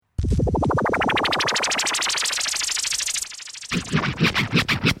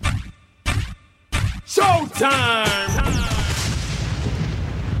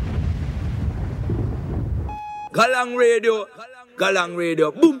Galang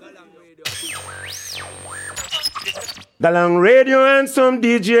Radio, boom. Galang Radio and some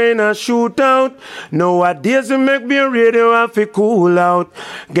DJ in a shootout. Nowadays we make me radio have to cool out.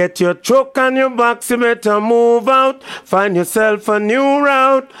 Get your truck and your box, you better move out. Find yourself a new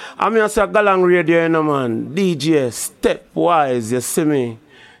route. I'm just a Galang Radio, you know, man. DJ Stepwise, you see me?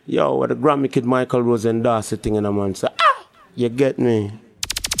 Yo, what the Grammy Kid Michael Rose and Darcy thing in a man. So, you get me?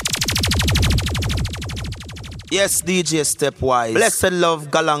 Yes, DJ Stepwise. Blessed love,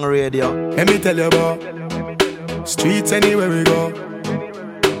 Galang Radio. Let me tell you about streets anywhere we go.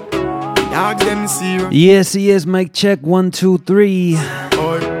 Dog them serious. Yes, mic check 1, 2, 3.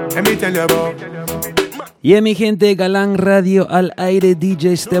 Let me tell you about. Yeah, mi gente, Galang Radio al aire,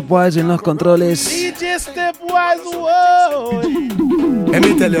 DJ Stepwise en los controles. DJ Stepwise, wow. Let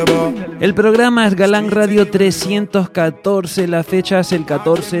me tell you about. El programa es Galang Radio 314, la fecha es el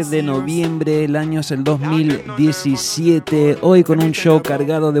 14 de noviembre, el año es el 2017. Hoy con un show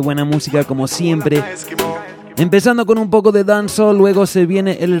cargado de buena música como siempre. Empezando con un poco de dancehall, luego se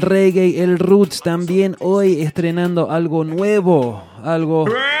viene el reggae, el roots también. Hoy estrenando algo nuevo, algo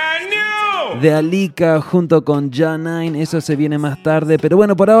de Alika junto con Ja9, eso se viene más tarde. Pero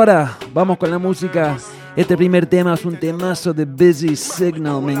bueno, por ahora vamos con la música. Este primer tema es un temazo de Busy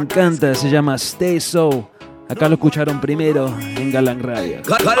Signal, me encanta, se llama Stay So. Acá lo escucharon primero en Galang Radio.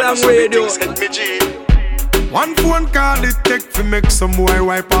 Galang Radio. One phone call it take to make some boy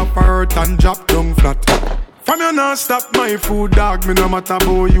wipe up her hurt and drop down flat. From you not stop my food, dog. Me no matter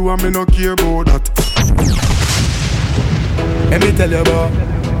about you and me no care about that. Let me tell you about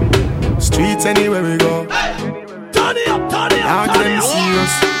streets anywhere we go. Turn it up, turn it up, dog turn them it up.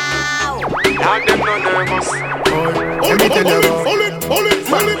 Serious. Dog them no nervous. Let me tell you about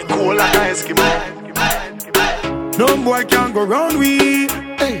man, we cool like a Eskimo. No boy can go round we.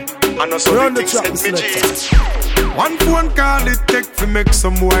 I know so the things hit me G. One phone call it take to make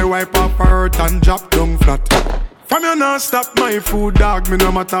some boy wipe up her hurt and drop down flat. From you not stop my food, dog. Me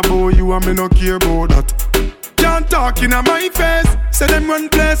no matter about you and me no care about that. Can't talk in my face. Say them run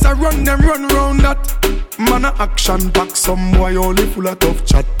place, I run them run round that. Man a action back, some boy only full of tough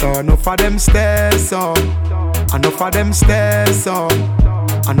chatter. Enough of them stairs up, enough of them stairs up,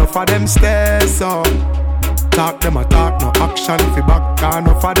 enough of them stairs up. Talk them a talk, no action fi back.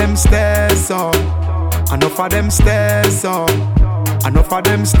 Enough of them stairs up, enough of them stairs up, enough of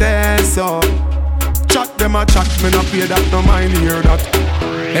them stairs up. Chat them a chat, me no pay that, no mind hear that.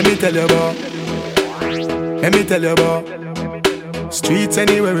 Let me tell you about, let me tell you about streets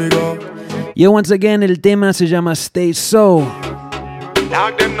anywhere we go. Yeah, once again, el tema se llama Stay So.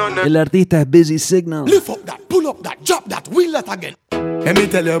 El artista es Busy Signal. Lift up that, pull up that, drop that, wheel that again. Let me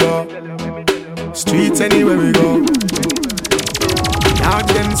tell you about streets anywhere we go. Dog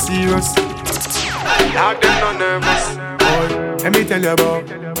them serious. Dog them no nervous. Let me tell you about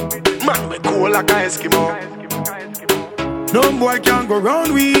man, we cool like a Eskimo. No boy can go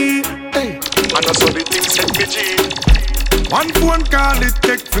round we. And that's how the things hit me G. One phone call it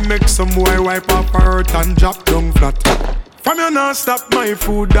take to make some boy wipe up her hurt and drop down flat. From you not stop my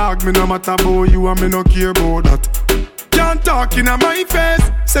food, dog. Me no matter about you and me no care about that. Can't talk in my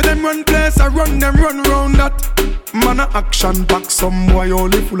face. Say them run place, I run them run round that. Man a action back, some boy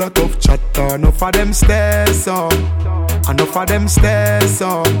only full of tough chatter. Enough of them stairs up, enough of them stairs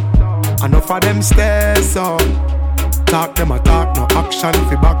up, enough of them stairs up. Talk them a talk, no action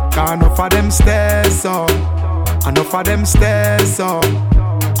fi back. Enough of them stairs up, enough of them stairs up,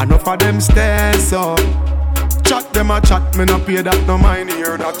 enough of them stairs up. Chat them a chat, me no pay that, no mind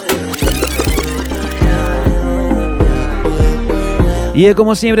hear that. Y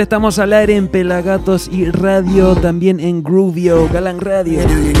como siempre estamos al aire en Pelagatos y Radio, también en Groovio, Galang Radio.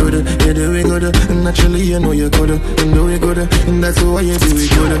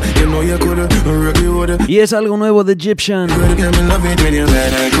 Y es algo nuevo de Egyptian.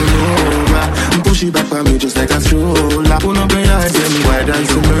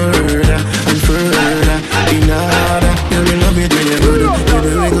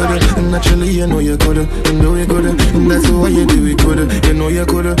 You know you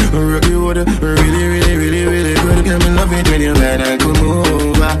coulda rock it with it, really good. Can me love it when you bend and come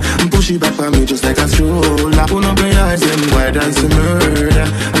over. Push it back for me just like a stroller. Put up your eyes and wide and some murder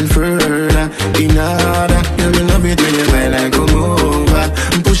and further. In order, can me love it when you bend and come over.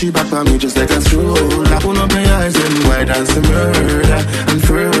 Push it back for me just like a stroller. Put up your eyes and wide and some murder and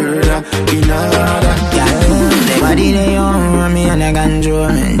further. In order, the body they on me and I control.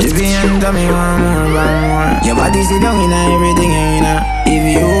 Jiffy and tell me one more. Your body sit down in everything you know. If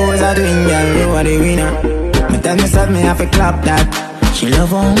you was a twin girl, you are the winner. tell me something, me have to clap that. She love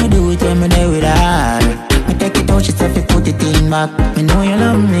how me do it when me there with her. Me take it out, she said fi put it in back. Me know you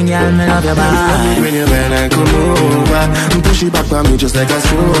love me, girl, me love your back. Love it when you bend and come over and push it back for me just like a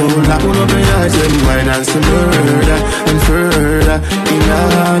stroller. Pull up your eyes and wine and some murder and further.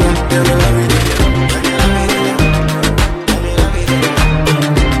 Yeah, me love it.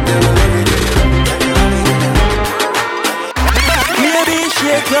 Baby,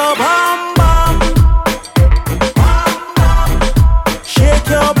 shake your bum bum. Shake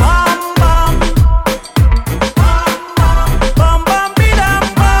your bum bum. Bum bum bidam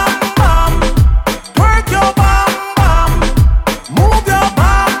bum bum. Work your bum bum. Move your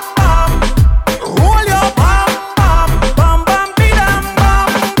bum bum. Roll your bum bum. Bum bum bidam bum.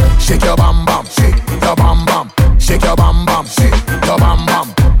 Shake your bum bum, shake your bum bum, shake your bum bum, shake your bum bum,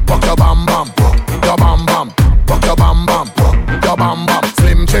 buck your bum bum, your bum bum, buck your bum bum, your bum bum.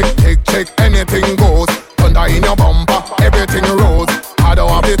 Slim chick, anything goes. Thunder in your bumper, everything rose. I don't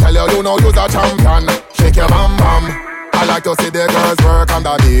have to tell you, you know you're a champion. Shake your bum bum. I like to see the girls work on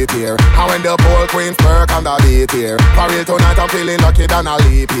the beat here. And when the pole queens work on the beat here. For real tonight I'm feeling lucky than I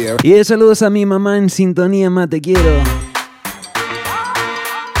leave here. Y saludos a mi mamá en sintonía, ma, te quiero.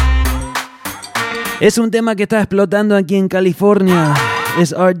 Es un tema que está explotando aquí en California.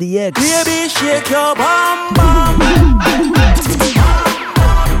 Es RDX. Baby, shake your bum bum.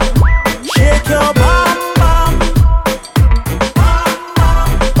 Shake your bum bum.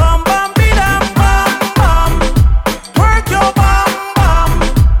 Bum bum bidam bum bum. Work your bum bum.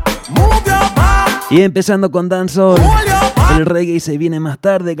 Move your bum. Y empezando con dancehall. El reggae se viene más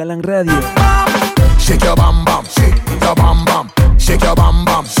tarde, Galang Radio. Shake your bum bum, shake your bum bum, shake your bum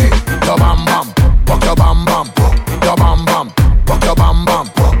bum, shake your bum bum, buck your bum bum, your bum bum, buck your bum bum,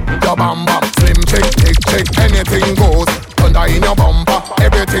 your bum bum. Slim chick, anything goes. Thunder in your bumper,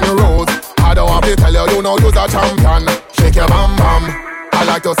 everything rose. I don't have to tell you, you know you're a champion. Shake your bum bum. I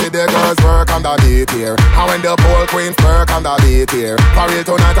like to see the girls work on the beat here. And when the pole queens work on the beat here. For real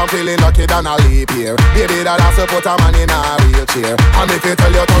tonight I'm feeling lucky than I leap here. Baby, that has to put a man in a wheelchair. And if you tell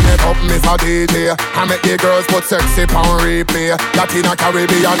you turn it up, Mr. DJ, I make the girls put sexy pound replay. Latina,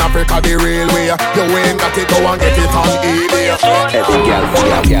 Caribbean, Africa, the real way. You ain't got it, go and get it on eBay. Every girl,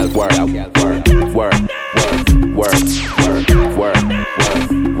 work, work, work, work, work,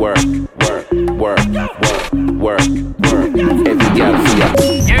 work, work, work. Every girl,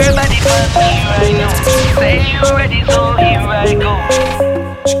 your body for me right now. Say you ready, so here I go.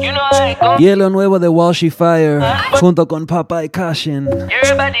 You know I go. Y lo nuevo de Walshy Fire junto con Popeye Cushion.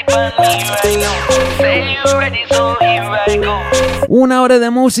 Your body for me right now. Say you ready, so here I go. Una hora de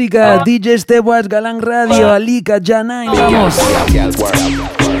música, DJ Stepwise, Galang Radio, Alika, Janine, vamos.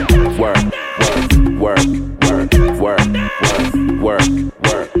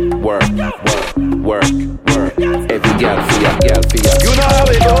 Every girl for ya. You know how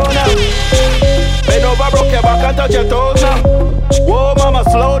we do now. Bend over, broke your back and touch your toes now. Whoa, mama,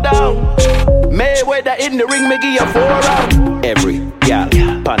 slow down. Mayweather in the ring, me give you 4 rounds. Every gal,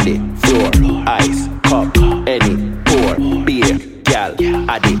 on the floor, ice, cup, any pour, beer, gal,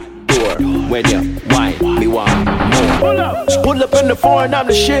 at the door. When you wine, me want more. Pull up in the foreign, I'm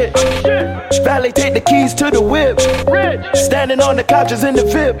the shit. Valley, take the keys to the whip. Standing on the couches in the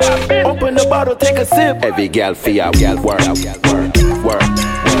VIP. Open the bottle, take a sip. Every gal for ya, gal work, work, work,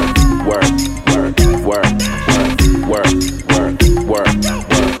 work, work, work, work, work, work,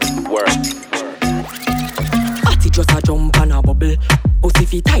 work. Atty just a jump and a bubble. Pussy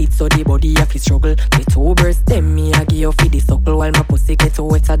fit tight so the body have to struggle. Me 2 burst them, me a give you for the suckle. While my pussy get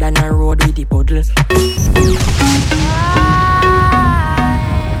wetter than a road with the puddle.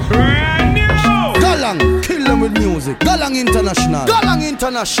 Galang, kill them with music. Galang International. Galang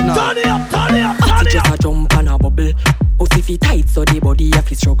International. Turn it up, turn it up, turn Atty it just up. a jump and a bubble. Pussy fit tight so the body have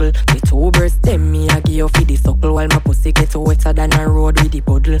to struggle. Me 2 burst them, me a give you for the suckle. While my pussy get wetter than a road with the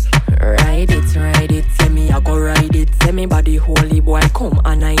puddle. Ride it, say me I go ride it. Say me body holy boy come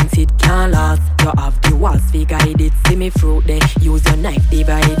and 90 it can't last. You have the walls fi guide it. See me fruit there, use your knife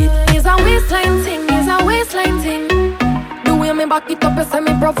divide it. It's a waistline thing, it's a waistline thing. The way me back it up, you say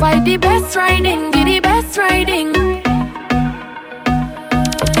me provide the best riding, give the best riding.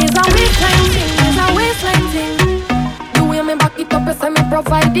 It's a waistline thing, it's a waistline thing. The way me back it up, you say me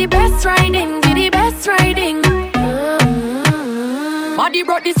provide the best riding, give the best riding. Body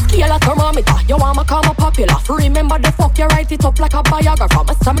brought the scale a thermometer. You want me call me popular. Remember the fuck you write it up like a biographer.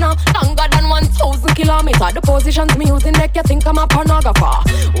 My stamina longer than 1,000 kilometers. The positions me using make you think I'm a pornographer.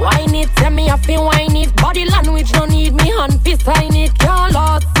 Wine it, tell me I feel wine it. Body language no need me hand fi sign it. Can't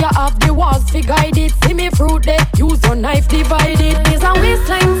lost, you have the walls fi guide it. See me fruit there, use your knife divide it. It's a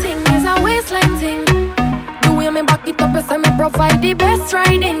waistline thing, it's a waistline thing. The way provide the best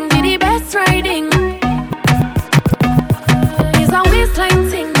riding, the best riding. It's a waistline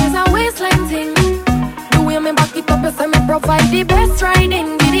thing, it's a waistline thing. The way me back it up, you say me provide the best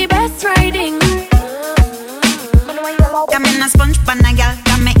riding, the best riding. Got me no sponge pan a girl,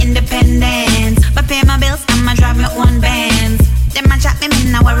 got me independence. But pay my bills, I'ma drive my own Benz. Them a chat me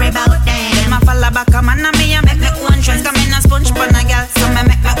not worry about them. Them a follow back a man and me a make my own trends. Got me no sponge pan a girl, so me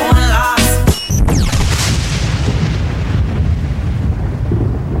make my own loss.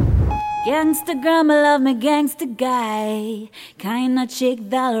 Gangsta girl, me love me gangsta guy. Kinda chick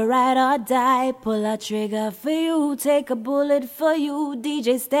that'll ride or die. Pull a trigger for you, take a bullet for you.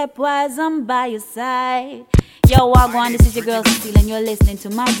 DJ Stepwise, I'm by your side. Yo, Wagwan, this is your girl Cecile, and you're listening to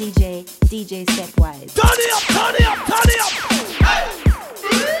my DJ Stepwise. Turn it up, turn it up, turn it up. Hey.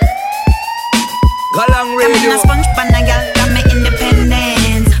 Galang Radio. I'm in a sponge pan a girl, got me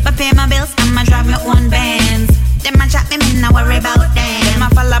independence. But pay my bills, I'ma drive my own Benz. Them a chat me not worry about them. Them a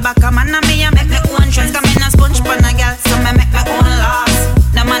follow back a man and me a make my own trends. Got me in a sponge pan a girl, so me make my own loss.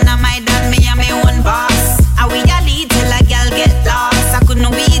 No man a my dad, me a my own boss. And we a lead till a girl get lost. I couldn't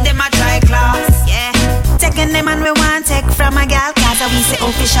beat them a try class, yeah. Taking them and we want take from a girl, cause we say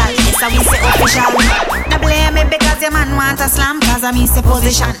official, yes we say official. No blame me because your man want a slam, cause me say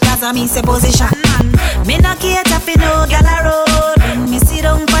position, cause me say position. Me no cater for no girl a road, when me sit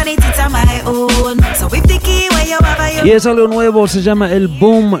down for it, it's a my own. So with the key where you have a Y es algo nuevo, se llama el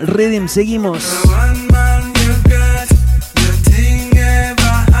Boom Rhythm. Seguimos.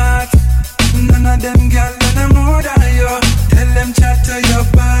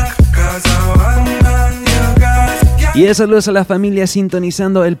 Y es saludos a la familia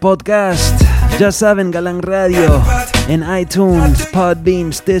sintonizando el podcast. Ya saben, Galang Radio en iTunes,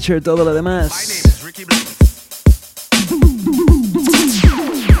 Podbean, Stitcher, todo lo demás.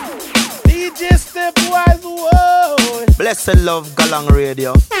 DJ Stepwise, whoa. Blessed love, Galang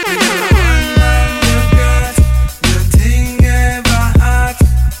Radio.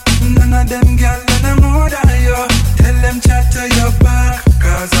 None of them girls and more than you. Tell them chat to your back,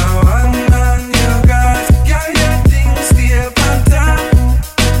 cause I want man you got. Girl, your things still on top.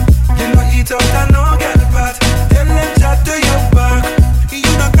 You know eat out and no girl pot. Tell them chat to your back. You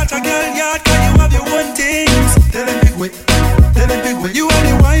don't catch a girl yard, cause you have your own things. Tell them big way, tell them big way. You are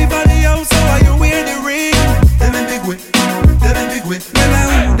the wife of the house, so why you wear the ring? Tell them big way, tell them big way. Well,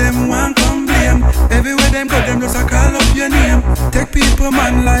 I who them want come blame. Everywhere them go, them just a call up your name. Take people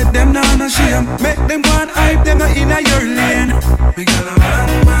man like them not no shame. Make them go and hype them not in your lane. We got a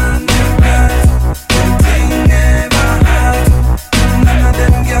man you got. One thing never had. None of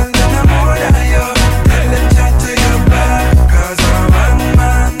them girls them no more than you. Tell them chat to your back, cause a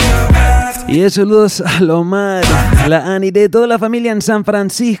man you got. Y saludos a Lomar, a la Ani de toda la familia en San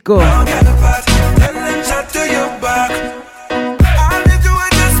Francisco. Tell them chat to your back.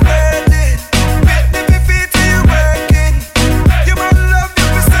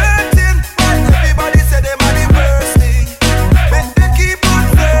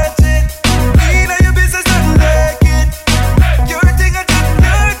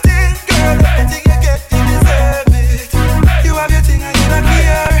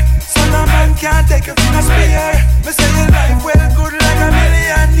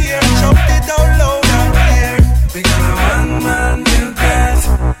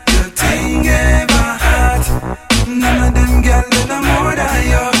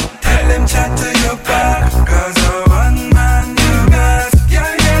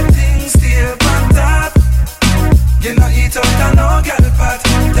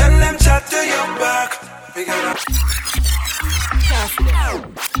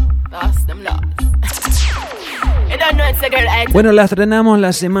 Bueno, la estrenamos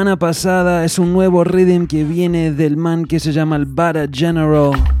la semana pasada. Es un nuevo rhythm que viene del man que se llama el Bad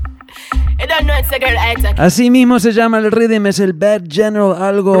General. Así mismo se llama el rhythm, es el Bad General,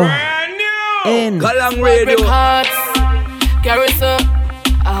 algo en Galang Radio.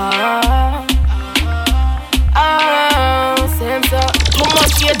 Too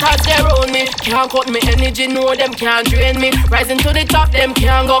much haters they around me. Can't cut me energy, no them can't drain me. Rising to the top, them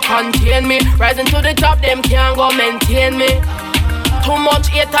can't go contain me. Rising to the top, them can't go maintain me. Too much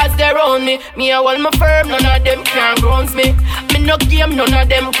haters they around me. Me I hold my firm, none of them can grounds me. Me no game, none of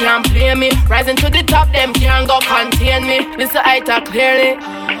them can play me. Rising to the top, them can't go contain me. Listen, I talk clearly.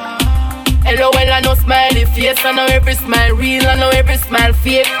 Hello, well, I know smiley face. I know every smile real, I know every smile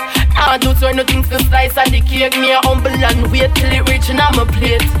fake. I do turn nothing to slice of the cake. Me a humble and wait till it reach and I'm a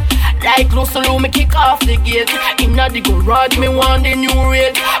plate. Like close to low, me kick off the gate. Inna the garage, me want the new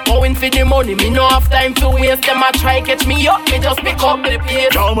rate. Going for with the money, me no have time to waste. Them a try catch me up, me just pick up the pace.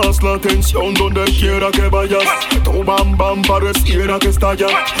 Llamas la atención donde quiera que vayas. Tu bam bam pareciera que estalla.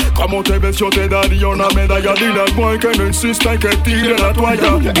 Como te ves yo te daría una medalla. Dile al boy que no insista y que tire la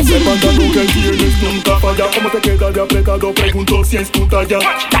toalla. Ese pantalón que tienes nunca falla. Como te queda de apretado, pregunto si es tu talla.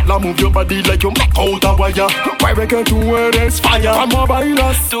 La move your body like you make out a wire. Mueve que tú eres falla. Como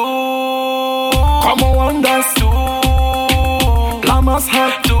bailas tú, como andas tú, la más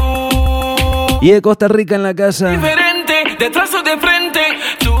hot tú. Y de Costa Rica en la casa. Diferente, detrás o de frente,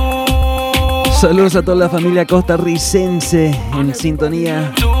 tú. Saludos a toda la familia costarricense en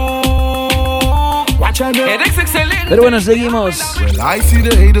sintonía. Eres excelente. Pero bueno, seguimos. Well, I see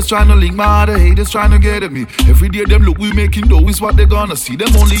the haters trying to link my the haters trying to get at me. Every day them look we making dough is what they gonna see.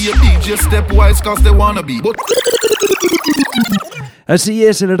 Them only a DJ stepwise cause they wanna be. But Así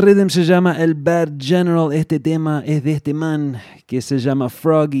es, el rhythm se llama El Bad General. Este tema es de este man que se llama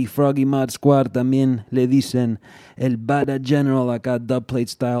Froggy Mod Squad. También le dicen El Bad General acá, Dubplate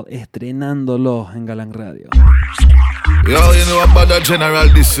Style, estrenándolo en Galang Radio. yo, you know about the general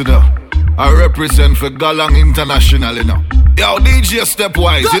this, you know. I represent for Galang International, you know. Yo, DJ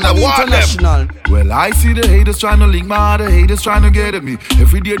Stepwise, you know what them? Well, I see the haters trying to link my the haters trying to get at me.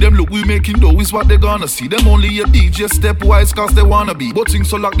 Every day them look we making dough is what they gonna see. Them only a DJ Stepwise cause they wanna be. But things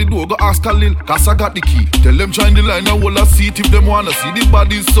so lock the door, go ask Khalil, cause I got the key. Tell them trying the line, I will see it if them wanna see the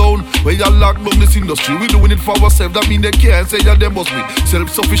body sound. Where you lock down this industry, we doing it for ourselves. That mean they can't say that they must be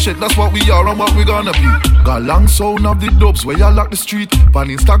self-sufficient, that's what we are and what we gonna be. Galang sound of the dubs, where you lock the street. On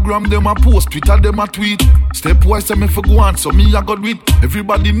Instagram them a post, Twitter them a tweet. Stepwise say me for go on, so me I got with.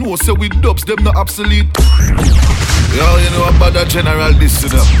 Everybody knows say we dubs, them not obsolete. Yo, you know about the general this, you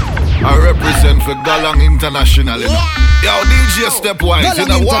know. I represent for Galang International, you know. Yo, DJ Stepwise, you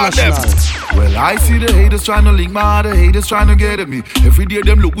know what them? Well, I see the haters trying to link my the haters trying to get at me. Every day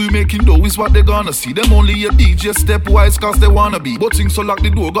them look we making dough is what they gonna see. Them only a DJ Stepwise cause they wanna be. But things so lock the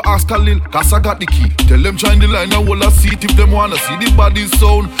door, go ask Khalil, cause I got the key. Tell them trying the line, I will see it if them wanna see the body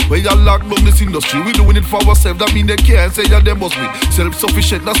sound. Where you lock down this industry, we doing it for ourselves. That mean they can't say that they must be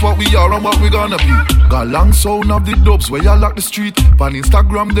self-sufficient, that's what we are and what we gonna be. Galang sound of the dubs, where you lock the street. On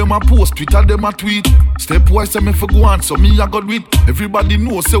Instagram them a post, Twitter them a tweet. Stepwise say me for go on, so me I got with. Everybody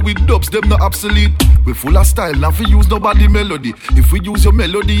knows say we dubs, them not obsolete. We full of style, not for use nobody melody. If we use your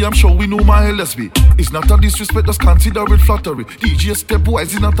melody, I'm sure we know my LSB. It's not a disrespect, just consider it flattery. DJ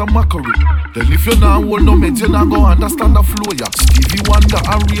Stepwise is not a mockery. Then if you not hold no mate, you not go understand the flow, yeah. Stevie Wonder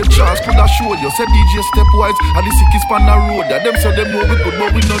and Ray Charles could have show you. Say DJ Stepwise and the sickest pan the road, yeah. Them say them know we good, but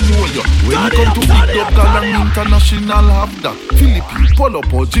we don't know you. When it come to big dub, Galang International have that. Philippine, pull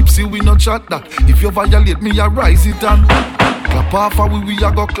up or gypsy, we not chat that. If you violate me, I rise it and clap off and we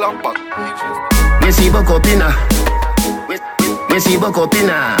a go clap back. We see Bokopina. We see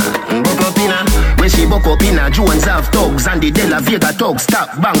Bokopina. Bokopina. We see Bokopina. Jones have thugs and the De La Vega thugs.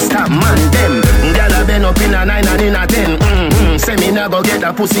 Stop, bang, stop, man, them. Gyal a been up in a 9 and in a 10. Say me nah go get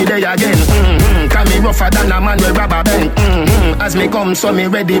a pussy day again. Can me rougher than a man with rubber band. As me come, so me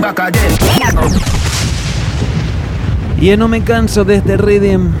ready back again. Y no me canso de este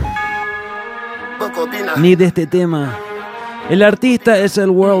rhythm ni de este tema. El artista es el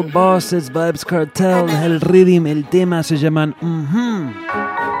World Boss, es Vibes Cartel. El rhythm, el tema se llaman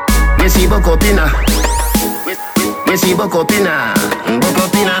We see Bokopina. We see Bokopina.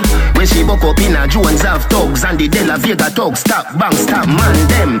 Bokopina. We see Bokopina. Jones have thugs and the De La Vega thugs. Stop, bang, stop, man,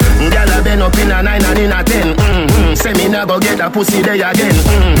 them. Gyal a been up in a 9 and in a 10. Say me nah go get a pussy day again.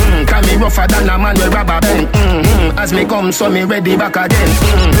 Can me rougher than a man with rubber band. As me come, so me ready back again.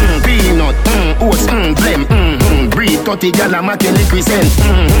 Peanut, oats, blem. Breed 30 gyal a making represent.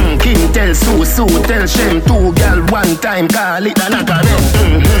 Kim tell Sue tell Shem. 2 gyal one time, call it a knockerem.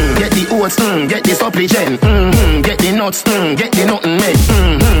 Get the oats, get the supplicant. Get the nuts, get the nothing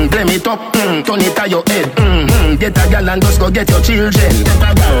made. Blame it up, turn it to your head. Get a gal and just go get your children.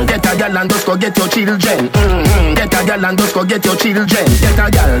 Get a gal and just go get your children. Get a gal and just go get your children.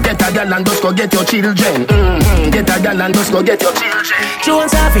 Get a gal and just go get your children. Get a gal and just go get your children.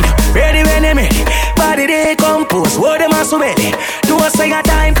 Jones have it, ready when they make body they compose, what them a so ready. Do a sing a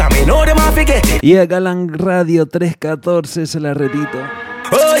time, come in, know them a forget it. Y a Galang Radio 314 se la repito.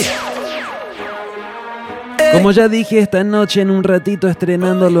 Oy. Como ya dije, esta noche en un ratito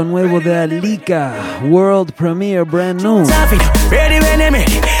estrenando lo nuevo de Alika, World Premiere, brand new.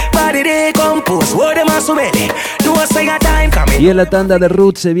 Y en la tanda de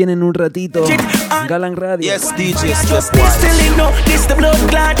Roots se viene en un ratito. Galang Radio. Yes, DJ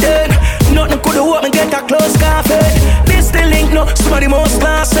Nothing could have worked and get a close coffin. This the link, no, somebody must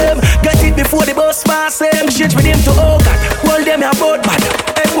pass them. Get it before the bus pass them. Change with him to oh God, hold them a boat bad.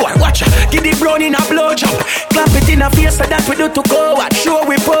 Hey boy, watch out. Done in a blowjob. Clap it in a face so that we do to go at. Show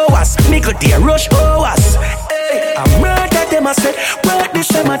we powers. Mickle dear rush hours. Hey, I murder them I say. Work this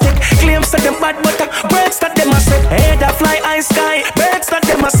them I take. Claims that them bad butter. Breaks that them I say. Head a fly high sky. Breaks that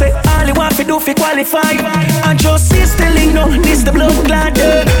them I say. All you want to do fi qualify. And just see still link no. This the blood clot.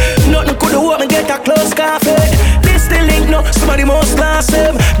 Nothing could do me get a close coffee. This the link no. Somebody must last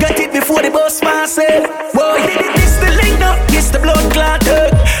him. Get it before the bus pass it. Boy, this the link no. This the blood clot.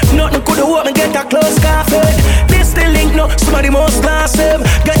 Nothing could do me get a close coffee. This the link no. Somebody must last him.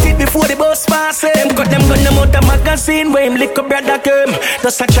 Get it before the bus pass it. Them cut them gun them out the magazine. Where him lick up brother term.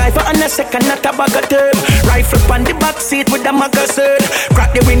 Just a driver on a second, not a bag of term. Rifle on the back seat with the magazine.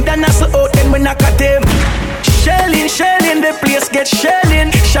 Crack the window, nozzle out, then we knock at him. Shelling, the place get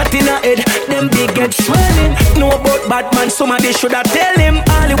shelling. Shot in a head, them big get swelling. Know about Batman, somebody shoulda tell him.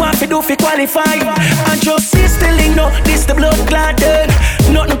 All he want to do fi qualify. And just see still link no, this the blood clotted.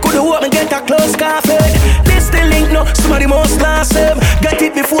 Nothing could do me get a close coffee. This the link no, somebody must last him. Get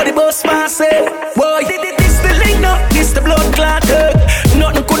it before the bus pass it. Boy, this the link no, this the blood clotted.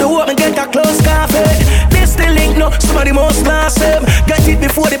 Nothing could do me get a close coffee. This the link no, somebody must last him. Get it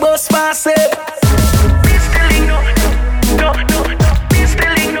before the bus pass it. No, this the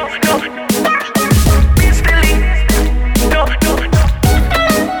link, no. This the link, no.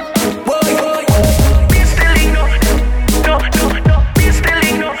 Boy, this the link, no. This the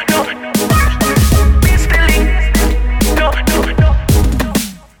link, no. This the link, no.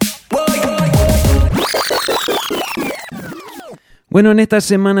 Bueno, en estas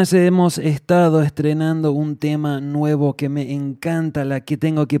semanas hemos estado estrenando un tema nuevo que me encanta, la que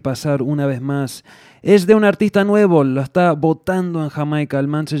tengo que pasar una vez más. Es de un artista nuevo, lo está votando en Jamaica, el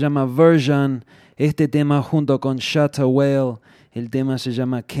man se llama Version, este tema junto con Shut a Whale, el tema se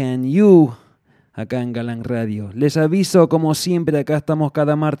llama Can You, acá en Galang Radio. Les aviso, como siempre, acá estamos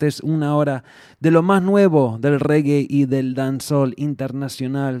cada martes 1 hora de lo más nuevo del reggae y del dancehall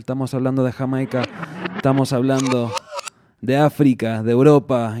internacional. Estamos hablando de Jamaica, estamos hablando de África, de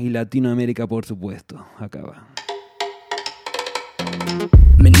Europa y Latinoamérica, por supuesto. Acá va.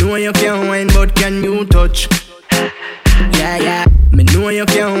 Me know you can't whine, but can you touch? Yeah. Me know you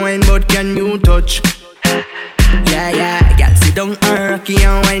can't whine, but can you touch? Yeah. Girl, sit down and rocky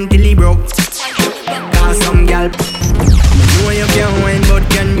and whine till he broke. Cause some girl. Me know you can't whine, but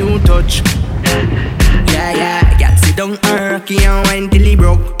can you touch? Yeah. Girl, sit down and rocky and whine till he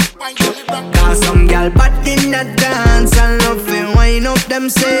broke. Cause some gal bad in the dance and love it wind up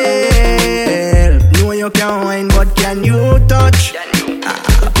themselves. Know you can whine, but can you touch?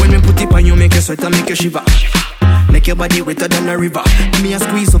 When me put it on you, make you sweat and make you shiver. Make your body wetter than a river. Me a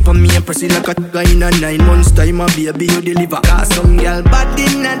squeeze up on me and press it like a guy in a 9 months time, a baby you deliver. Cause some gal bad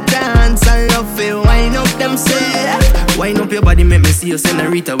in the dance and love it wind up themselves. Wind up your body, make me see you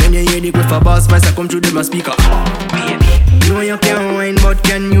senorita. When you hear the with a bass voice, I come through them a speaker. Baby, know you can whine, but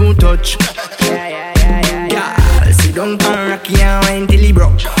can you touch? Yeah. Sit down and rocky and whine till he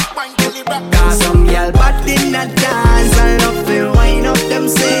broke. Cause some girl bad in a dance and love to wind up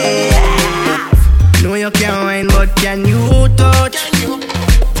themselves. Know you can whine, but can you touch?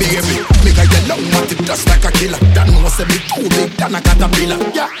 Baby, make a yellow want it just like a killer. That must be too big than a caterpillar.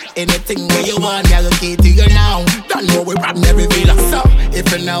 Yeah, anything where you want, I'll get to you now. Don't know we rob every villa. So,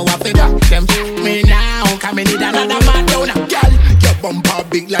 if you know what to do, them me now. Come in need another man down. Girl, your bumper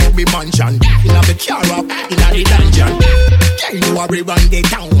big like me mansion. You have the car up in the dungeon. Girl, you are run the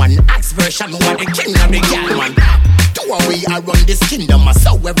town, man. Ask version, what the king of the girl, man. Do a way I run this kingdom.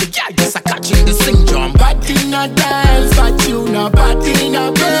 So every girl just a catching the syndrome. But in a dance, but you not but in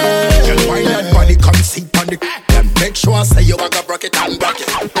a bed. Girl, why that body come sit on the then make sure I say you a go broke it and break it.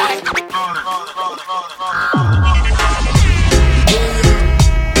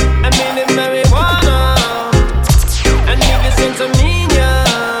 I'm in the marijuana and you listen to me,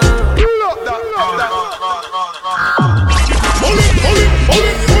 yeah.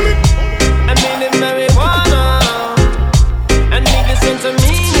 I'm in the marijuana and you listen to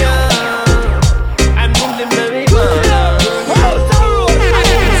me, yeah. I'm in the marijuana.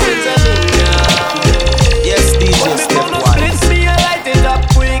 Yes, DJ Stepwise. Split me, I light it up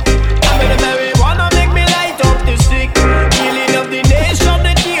quick. I'm in the marijuana, make me light up the stick. Healing of the nation,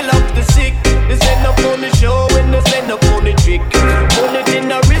 the heal of the sick. They send up on the show and they send up on the trick. Put it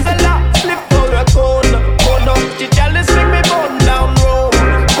in a Rizla, slip for a cone. Burn up the chalice, make me burn down Rome.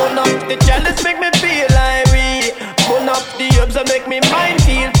 Burn up the chalice, make me feel irate. Burn up the herbs and make me mind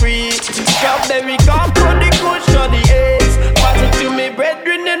feel free. Strawberry come for the kush or the ace. Pass it to me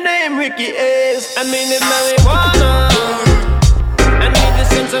brethren, the name Ricky Ace. I'm in the marijuana and need the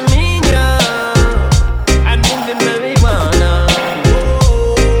sense of me, yeah. I'm in the marijuana.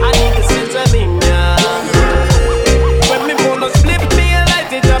 I need the sense of me.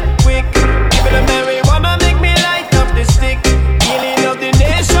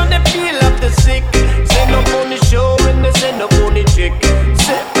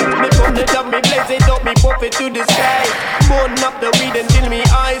 to the sky. Burn up the weed until me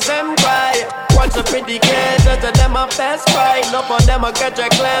eyes them cry. Watch a pretty kids, to them a fast fight. Up on them a catch a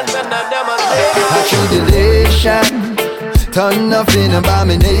cleanse and them a a tribulation, turn nothing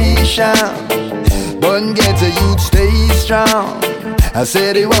abomination. But get a youth stay strong. I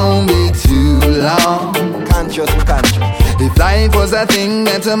said it won't be too long. Conscious. If life was a thing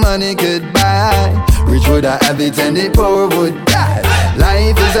that the money could buy, rich would I have it and the poor would die.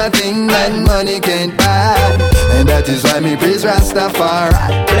 Life is a thing that money can't buy, and that is why me praise Rastafari.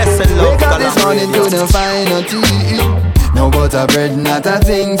 Wake up this morning, couldn't find no tea. No butter bread, not a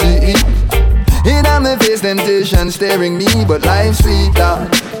thing to eat. In on my face, temptation staring me, but life's sweet, Lord.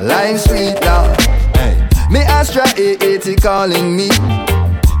 Life's sweet, Lord. Hey. Me Astra 880 calling me,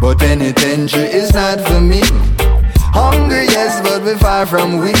 but penitentiary is not for me. Hungry, yes, but we're far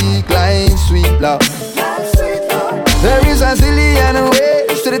from weak. Life's sweet, Lord. There is a zillion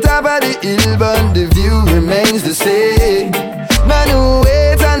ways to the top of the hill, but the view remains the same. None who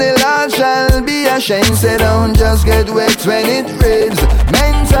waits on the Lord shall be ashamed. Say don't just get wet when it rains.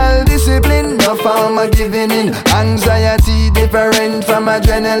 Mental discipline, no form of giving in. Anxiety different from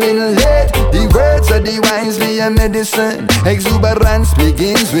adrenaline. Let the words of the wisely a medicine. Exuberance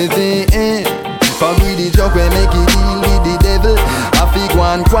begins within. For greedy joke we make it deal with the devil. I fig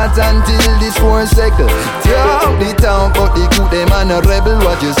one quat until this war cycle. Tear out the town but the good them and a rebel.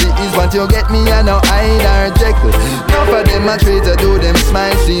 What you see is what you get, me and no hide or Jekyll. None of them a traitor, though them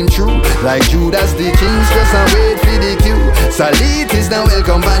smiles seem true. Like Judas the kings just a wait for the cue. Salit is the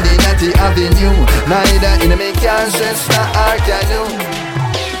welcome bandit at the avenue. Neither in a make ancestor or canoe.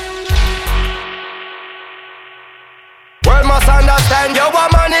 World must understand your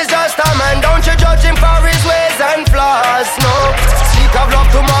woman is just a man. Don't you judge him for his ways and flaws, no. Speak of love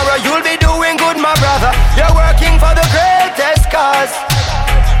tomorrow, you'll be doing good, my brother. You're working for the greatest cause.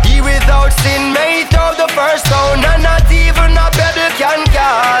 He without sin may throw the first stone, and not even a pebble can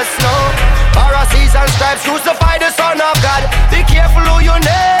cast, no. Pharisees and scribes crucify the Son of God. Be careful who you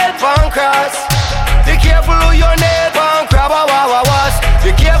nail on cross. Be careful who you nail on crab.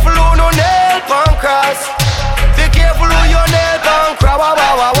 Be careful who no nail on cross. Be careful who you nail on crab.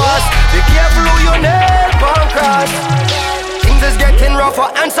 Be careful who you nail on cross. Things is getting rougher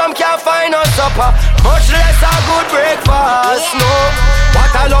and some can't find no supper, much less a good breakfast, no.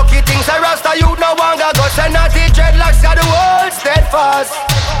 What a lucky thing, say Rasta youth no longer guts, and not the dreadlocks got the world steadfast.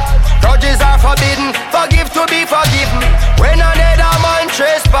 Grudges are forbidden, forgive to be forgiven. When another man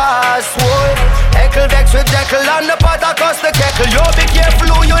trespass, whoa. Heckle vex with Jekyll and the pot across the kettle. Yo, be careful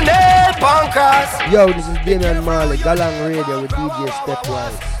who you nail on cross. Yo, this is Damian Marley, Galang Radio with DJ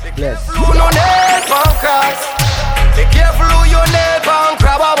Stepwise. Bless. Who no nail on cross. Be careful who you nail on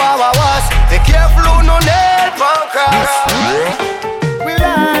crab. Be careful who no nail on cross. We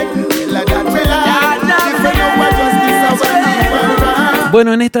like that, we like. If you know what justice is.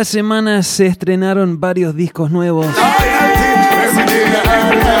 Bueno, en esta semana se estrenaron varios discos nuevos.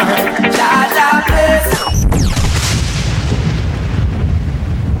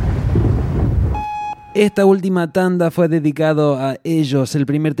 Esta última tanda fue dedicado a ellos. El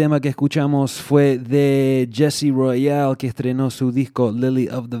primer tema que escuchamos fue de Jesse Royale, que estrenó su disco Lily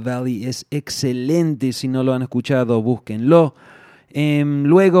of the Valley. Es excelente, si no lo han escuchado, búsquenlo.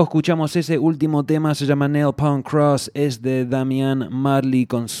 Luego escuchamos ese último tema, se llama Nail Pound Cross, es de Damian Marley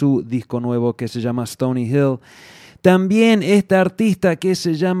con su disco nuevo que se llama Stony Hill. También esta artista que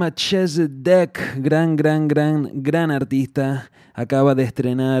se llama Chezidek, gran artista, acaba de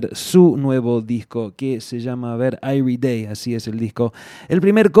estrenar su nuevo disco que se llama Irie Day, así es el disco. El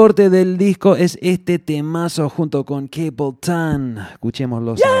primer corte del disco es este temazo junto con Capleton.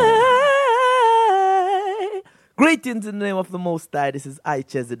 Escuchémoslo. Greetings in the name of the Most High. This is I,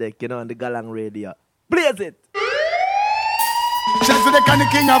 Chezidek, on the Galang Radio. Blaze it! Chezidek and the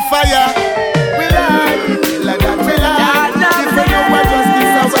King of Fire. We like that, we like. If you know what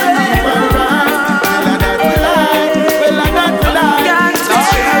justice is, we like that, we like.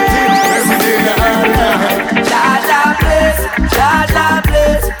 Jah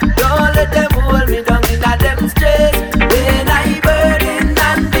bless. Don't let them hold me down in a them stress. When I burden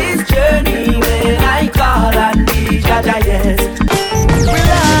on this journey, when I call on thee, Jah yes. We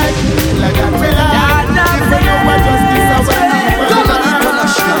like that, we like. If you know what justice is, we like.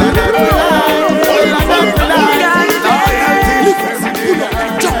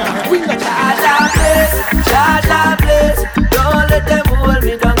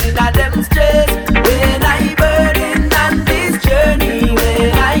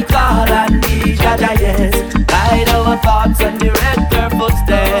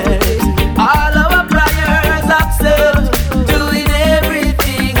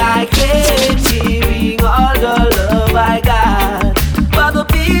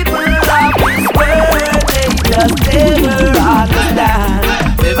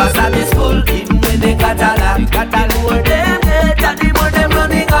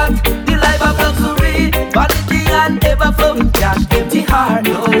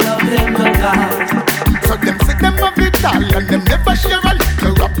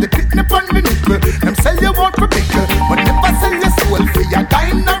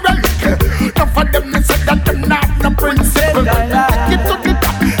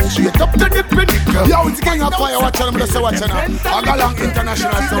 you watch now. A Galang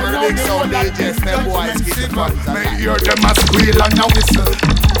International sound, the big sound DJ, Step Wise, get the fans. May hear them a squeal and a whistle.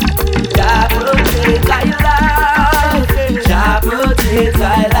 Jah protect thy life, Jah protect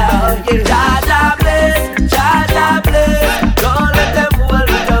thy life. Jah bless, Jah bless. Don't let them hold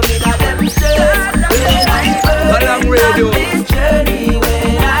me down in them steps. When I burn on this journey,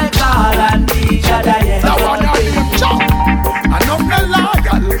 when I call on each other, yeah. Now one of them chop, and I'm no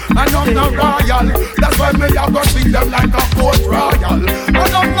loyal, and I'm no royal. That's why me a go sing them like a court royal. And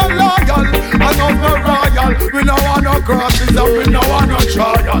I'm no loyal, and I'm no royal. We no want no crosses and we no want no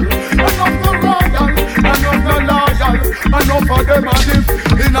trial. And I'm no royal, and I'm no loyal. And no for them a live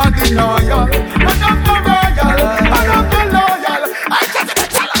in a denial. And I'm no royal, and I'm no loyal. I just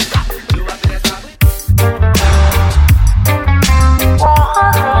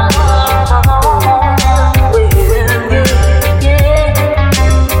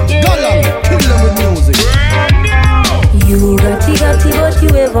You got what you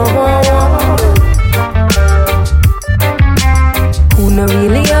ever want. Who no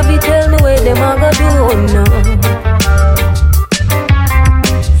really have it, tell me where them a go do now.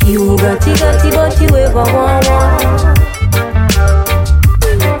 You got what you ever want.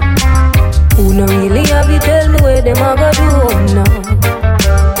 Who no really have it, tell me where them a go do now.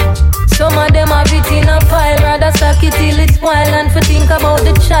 Some of them have it in a pile, rather stack it till it's spoil. And for think about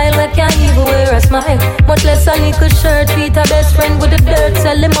the child that can't even wear a smile, much less a little shirt. Feet a best friend with the dirt.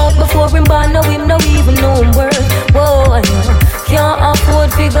 Sell him out before him born, now him no even know him worth. Whoa, can't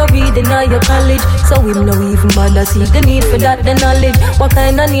afford figure reading at your college, so him no even bother see the need for that the knowledge. What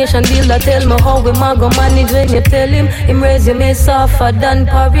kind of nation builder tell me how we ma go manage when you tell him resume softer than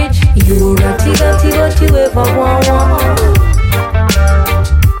porridge. You got what you ever want.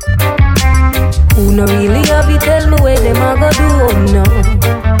 Who no really have it, tell me where them a go do now.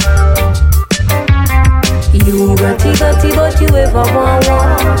 You got what you ever want.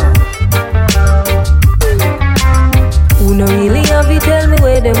 Who no really have it, tell me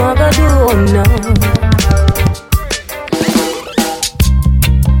where them a go do now.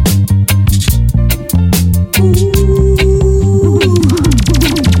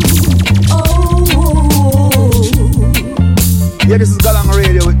 Yeah, this is Galang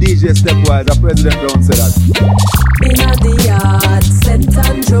Radio with DJ Stepwise. Our president don't say that. Inna the yard, St.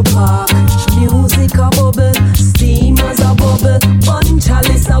 Andrew Park. Music a bubble, steamers a bubble, punch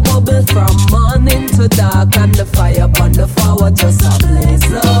chalice a bubble. From morning to dark, and the fire upon the forward just a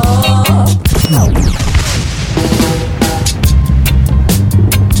blaze up.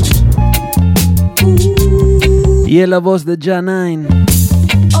 Y en la voz de Janine.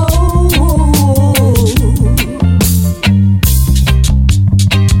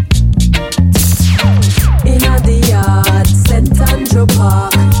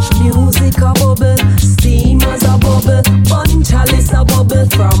 Park. Music a bubble, steamers a bubble, punch chalice a bubble.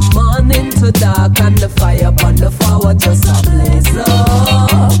 From morning to dark, and the fire upon the forward just a blaze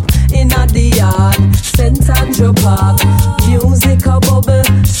up. Inna the yard, St. Andrew Park. Music a bubble,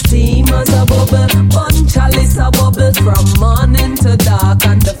 steamers a bubble, punch chalice a bubble. From morning to dark,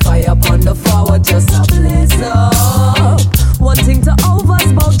 and the fire upon the forward just a blaze up. One thing to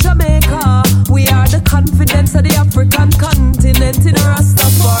overs about Jamaica, we are the confidence of the African continent. In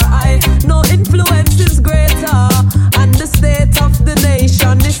Rastafari, no influence is greater, and the state of the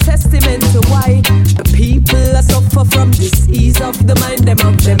nation is testament to why the people are suffer from disease of the mind. Them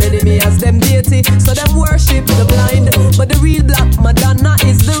have them enemy as them deity, so them worship the blind. But the real Black Madonna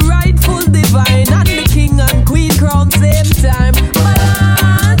is the rightful divine, and the king and queen crown same time.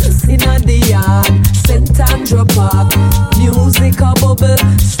 Balance in the yard, St. Andrew Park. Music a bubble,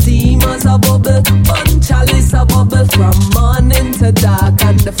 steamers a bubble, punch chalice a bubble. From morning to dark,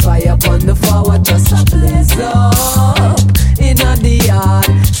 and the fire upon the forward just a blaze up. Inna the yard,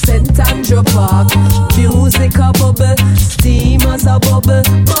 St. Andrew Park. Music a bubble, steamers a bubble,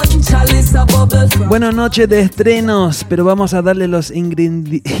 punch chalice a bubble. Buenas noches de estrenos, pero vamos a darle los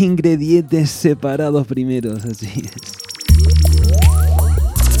ingredientes separados primeros, así es.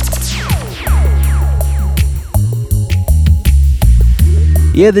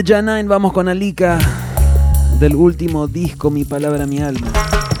 Y es de Janine, vamos con Alika, del último disco Mi Palabra, Mi Alma.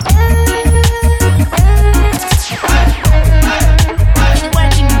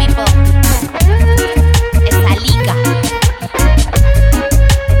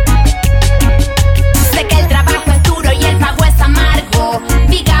 Sé que el trabajo es duro y el pago es amargo.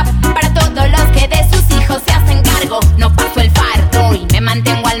 Big up para todos los que de sus hijos se hacen cargo. No paso el fardo y me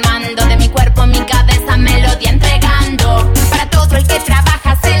mantengo al mando de mi cuerpo, mi cabeza, melodía entregando. Para todo el que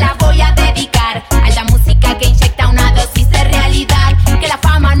trabaja se la voy a dedicar a la música que inyecta una dosis de realidad. Que la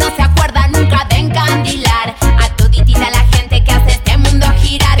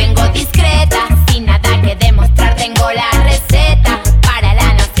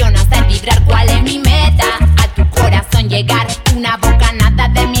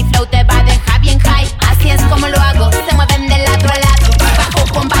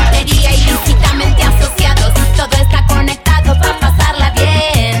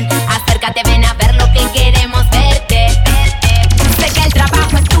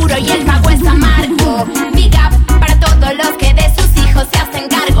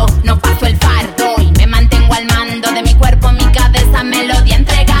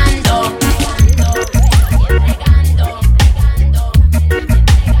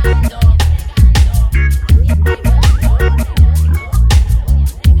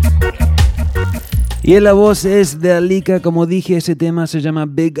Y la voz es de Alika, como dije, ese tema se llama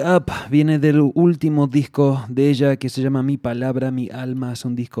Big Up, viene del último disco de ella que se llama Mi Palabra, Mi Alma, es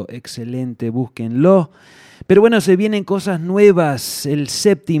un disco excelente, búsquenlo. Pero bueno, se vienen cosas nuevas, el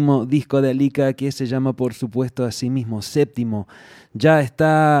séptimo disco de Alika que se llama por supuesto a sí mismo Séptimo, ya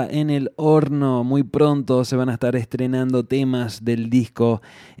está en el horno, muy pronto se van a estar estrenando temas del disco,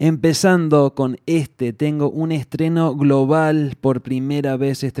 empezando con tengo un estreno global, por primera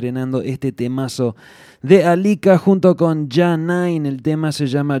vez estrenando este temazo de Alika junto con Ja9, el tema se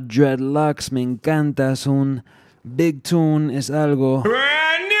llama Dreadlocks, me encanta, es un big tune, es algo...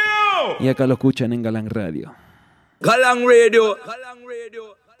 Y acá lo escuchan en Galang Radio. Galang Radio.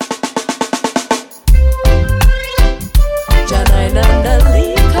 Ja9 and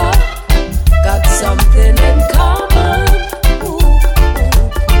Alika got something in common.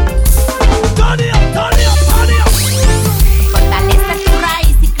 Turn it up, turn it up, turn it up. Fortalece tu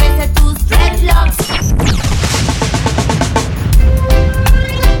raíz y crece tus dreadlocks.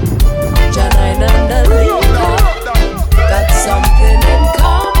 Ja9 and Alika got something in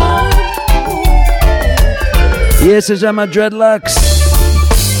common. Y ese se llama Dreadlocks.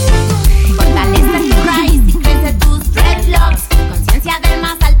 Fortalece tu raíz y crece tus dreadlocks. Conciencia del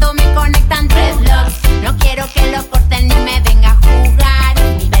más alto me conectan dreadlocks. No quiero que lo corten ni me venga a jugar.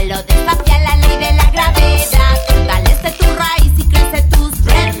 Mi velo desafía la ley de la gravedad. Fortalece tu raíz y crece tus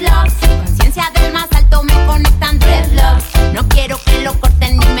dreadlocks. Conciencia del más alto me conectan dreadlocks. No quiero que lo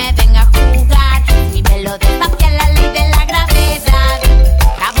corten ni me venga a jugar. Mi velo desafía la ley de la gravedad.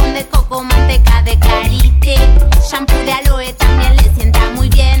 Jabón de coco, manteca de karité, shampoo de aloe también le sienta muy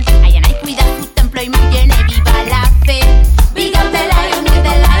bien. Ayanay cuida su templo y mantiene viva la fe. Big up the lion y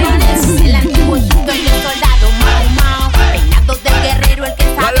the lioness, el antiguo Egipto y el soldado Mau Mau. Peinados del guerrero, el que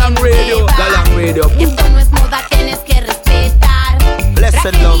sabe llevar. Galang Radio. Esto no es moda, tienes que respetar.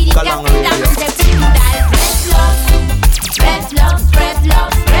 Blessed love, Galang Radio. Dreadlocks,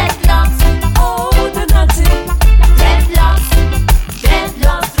 dreadlocks, dreadlocks. Oh, the naughty. Dreadlocks,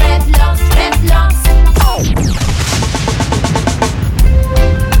 dreadlocks, dreadlocks, dreadlocks.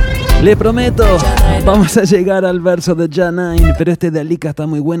 Le prometo, vamos a llegar al verso de Ja9, pero este de Alika está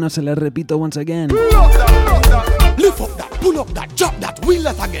muy bueno, se la repito once again. Lift up that, pull up that, drop that, wheel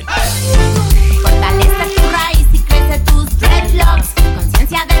it again. Fortalece tu raíz y crece tus dreadlocks.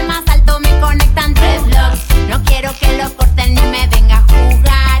 Conciencia del más alto me conectan dreadlocks. No quiero que lo corten ni me venga a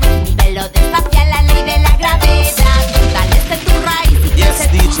jugar. Mi velo desafía la ley de la gravedad. Fortalece tu raíz y crece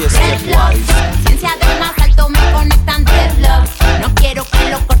tus dreadlocks. Conciencia del más alto me conectan dreadlocks. No quiero que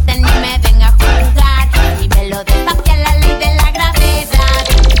lo corten ni me venga a jugar. Mi velo desafía la ley de la gravedad.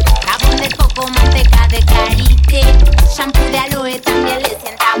 Jabón de coco, manteca de karité, shampoo de aloe también le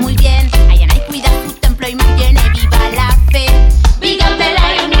sienta muy bien. Ayanay cuida su templo y mantiene viva la fe. Big up the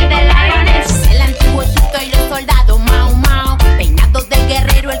lion y the lioness, el antiguo Egipto y los soldados Mau Mau. Peinados del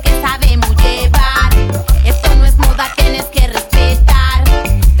guerrero, el que sabe muy llevar. Esto no es moda, tienes que respetar.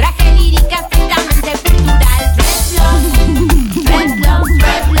 Traje lírica estrictamente cultural. Dreadlocks,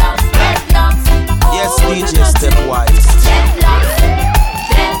 dreadlocks, dreadlocks, dreadlocks. Yes, DJ Stepwise. Dreadlocks,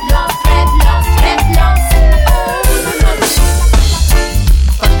 dreadlocks, dreadlocks, dreadlocks.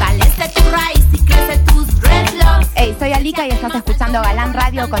 Fortalece tu raíz y crece tus dreadlocks. Hey, soy Alika y estás escuchando Galang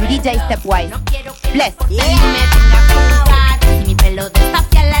Radio con DJ Stepwise. Bless. Y me venga a jugar. Mi pelo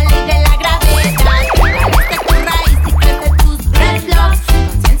desafía la ley de la gravedad. Fortalece tu raíz y crece tus dreadlocks.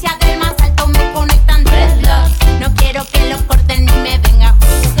 Conciencia del más alto me conectan dreadlocks. No quiero que lo corten ni me venga a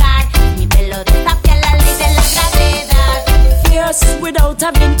jugar. Mi pelo desafía la ley de la gravedad. Fierce without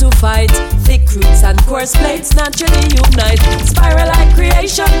having to fight. Thick roots and coarse plates naturally unite. Spiral like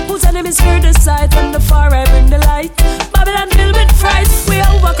creation, whose enemies fear the sight. From the far I bring the light. Babylon filled with fright. We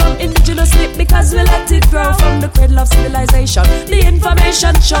overcome indigenous sleep because we let it grow. From the cradle of civilization, the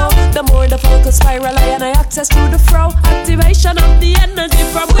information show. The more the focus spiral, and I access through the fro. Activation of the energy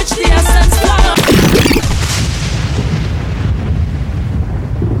from which the essence flows.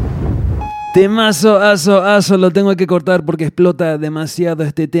 Temazo, aso, lo tengo que cortar porque explota demasiado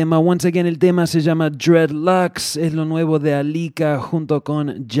este tema. Once again, el tema se llama Dreadlocks, es lo nuevo de Alika junto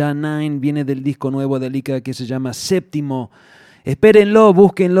con Ja9, viene del disco nuevo de Alika que se llama Séptimo. Espérenlo,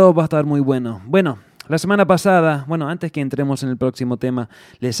 búsquenlo, va a estar muy bueno. Bueno, la semana pasada, antes que entremos en el próximo tema,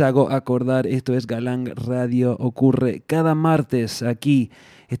 les hago acordar, esto es Galang Radio, ocurre cada martes aquí.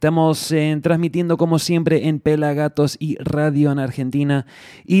 Estamos transmitiendo como siempre en Pelagatos y Radio en Argentina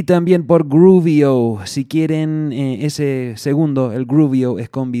y también por Groovio. Si quieren ese segundo, el Groovio es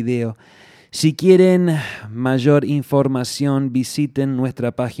con video. Si quieren mayor información, visiten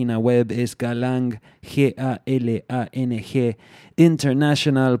nuestra página web, es Galang, G-A-L-A-N-G,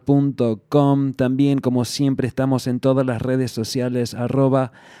 international.com. También, como siempre, estamos en todas las redes sociales,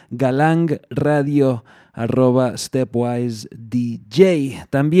 @GalangRadio, @StepwiseDJ.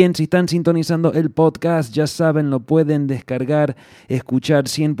 También, si están sintonizando el podcast, ya saben, lo pueden descargar, escuchar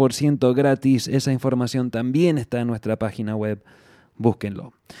 100% gratis. Esa información también está en nuestra página web.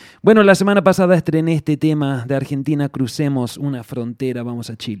 Búsquenlo. Bueno, la semana pasada estrené este tema de Argentina, crucemos una frontera,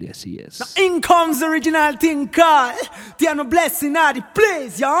 vamos a Chile, así es. Now in comes the original thing called Tiano Blessing at the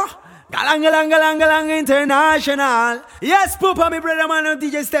place, yo. Galang, galang, galang, galang international. Yes, Poopa, me brother man,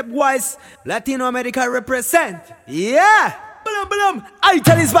 DJ Stepwise. Latino America represent. Yeah. Boom, boom. I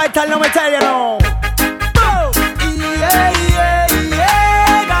tell is vital, no me tell you no. Boom. Yeah, yeah,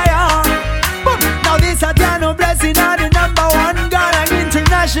 yeah, Galang. Boom. Now this a Tiano Blessing at the number one Galang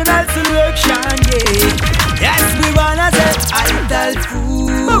international selection, yeah. Yes, we wanna say I tell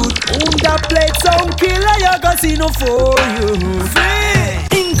food. The plate sound killer, your casino for you.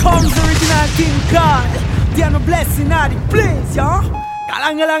 In comes the original King Card. Tiano Blessing at the place, yo.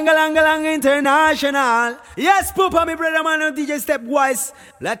 Galang, galang, galang, galang international. Yes, Poopa, me brother man, DJ Stepwise.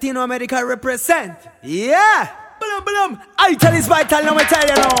 Latino America represent. Yeah. Boom, boom. I tell is vital, no me tell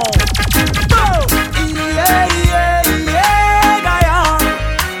you no. Boom. Yeah, yeah, yeah, Galang.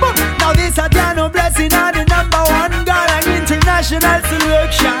 Boom. Now this a Tiano Blessing at the number one Galang international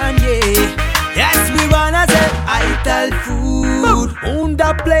selection, yeah. Yes, we wanna say I tell food. On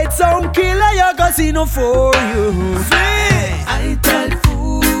the plate sound killer, your casino for you. I tell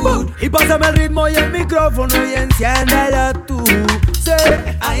food. Y pásame el ritmo y el micrófono y enciéndelo tú.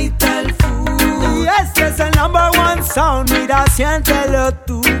 Say I tell food. Yes, es el number one sound, mira, siéntelo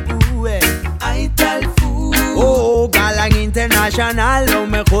tú. I tell food. Oh, Galang International, lo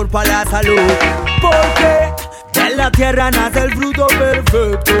mejor para la salud. Porque de la tierra nace el fruto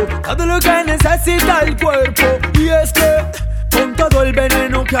perfecto, todo lo que necesita el cuerpo. Y es que con todo el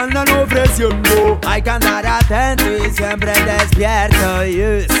veneno que andan ofreciendo, hay que andar atento y siempre despierto.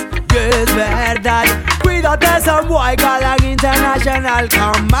 Yes, es verdad. Cuídate, Samboy, Galang International,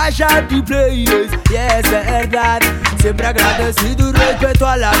 come mash up the place. Yes, es verdad. Siempre agradecido y respeto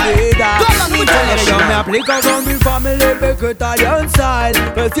a la vida. Yo me aplico con mi familia vegetarian style.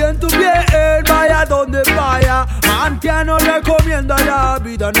 Me siento bien, vaya donde vaya. Mantiano recomienda la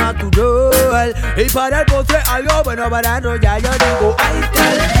vida natural. Y para el postre algo bueno para enrollar. Yo digo, ay,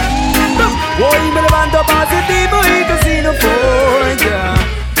 tal. Hoy me levanto positivo y cocino por ya.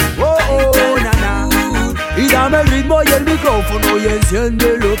 Oh, oh, na, na. Y dame el ritmo y el micrófono y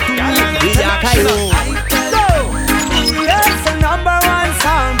enciéndelo tú. Y ya cayó. Es el number one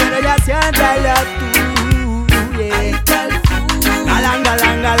sound, pero ya siéntelo tú, yeah. Galang,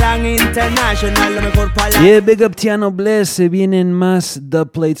 galang, galang international, lo mejor para la... Yeah, big up Tiano Bless, se vienen más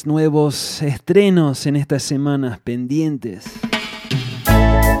dubplates nuevos, estrenos en estas semanas pendientes.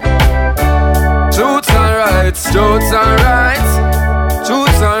 Truths and rights, truths and rights,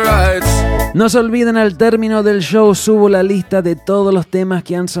 truths and rights. No se olviden, al término del show subo la lista de todos los temas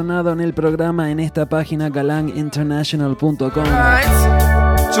que han sonado en el programa en esta página galanginternational.com.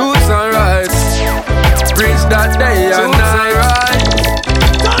 Truths and rights, preach that day and night.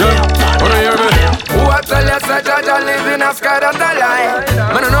 Who I tell you such a live in a sky that I lie.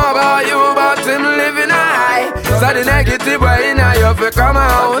 Man, I know about you, but him living high. So the negative way in you fi come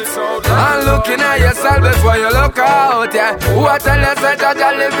out. And looking at yourself before you look out, yeah. Who I tell you such a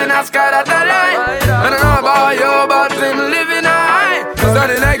live in a sky that I lie. Man, I know about you, but him living high. So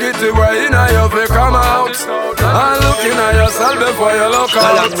the negative way in you fi come out. And looking at yourself before you look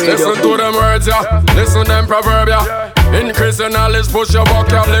out. Listen to them words, yeah. Listen them proverb, yeah. Increase your knowledge, push your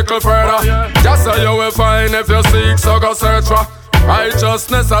vocab little further. Just so you will find if you seek, so go search for.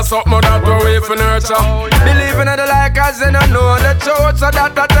 Righteousness is something that we wait for nurture. Believing in the like as you don't know the truth. So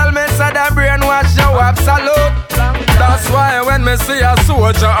that I tell me, so that brainwash you absolute. That's why when me see a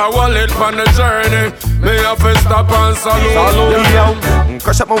soldier, I will it on the journey. Me have to stop and salute.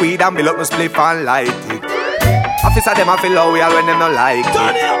 Crush up my weed and build up my spliff and light it. Officer them a feel loyal when them not like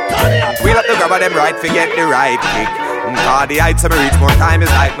it. Wheel up the grab of them right, forget the right kick. Cause the heights of me reach more time is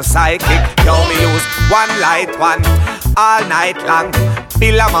like my psychic. Yo, me use one light, one all night long.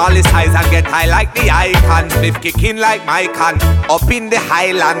 Bill them all his eyes and get high like the icon. Spliff kicking like my can up in the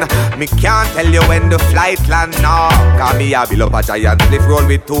highland. Me can't tell you when the flight land, no. Cause me a build up a giant spliff roll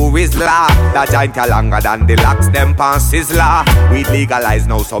with two Whistler. That giant are longer than the locks them pan sizzler. We legalize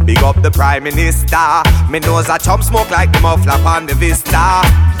now, so big up the Prime Minister. Me nose a chump smoke like the muffler on the Vista.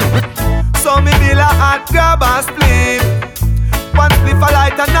 So me bill a hot grab and split. One spliff a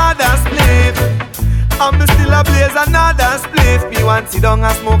light another spliff. I'm still a blaze another spliff. Me want sit down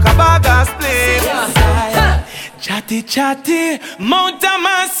and smoke a bag of spliff. Chatty chatty, Mount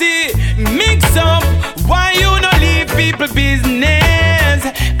Amasi, mix up. Why you no leave people business?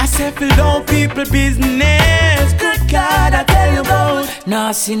 I said fill down people business. Good God, I tell you about.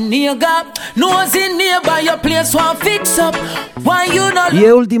 Nah, sin nigga, no sin nearby your place one fix up. Why you no? Y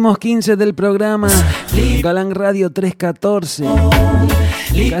últimos 15 del programa, Galán Radio 314.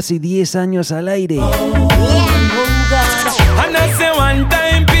 Casi 10 años al aire. And I say one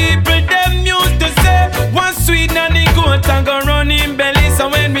time people them used to say one sweet nanny goat and go run in belly. So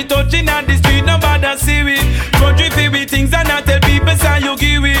when we touching at the street nobody see we. Country feel with things and I tell people say you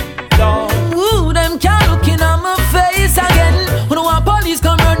give it. Ooh, them can't look in on my face again. When one police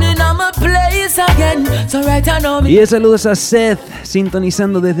come running on my place again. So right I know me. Y saludos a Seth,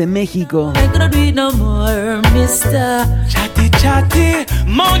 sintonizando desde México. I couldn't do it no more, mister. Chatty chatty,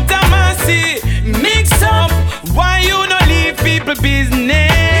 Mount Amasi, mix up. Why you no leave people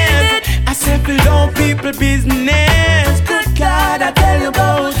business? I said fill down people business. Good God, I tell you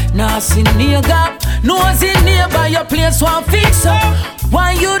about. Nah, sin nigga, no sin nearby your place one fix up.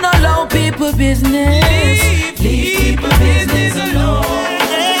 Why you no allow people business? Leave people business alone.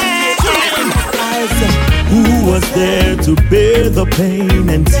 Who was there to bear the pain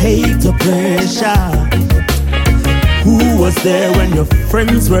and take the pressure? Who was there when your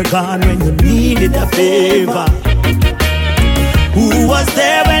friends were gone, when you needed a favor? Who was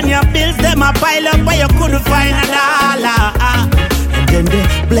there when your bills them a pile up but you couldn't find a dollar? And then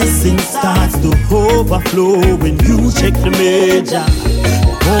the blessing starts to overflow when you check the major.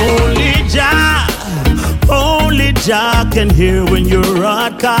 Only Jah can hear when you're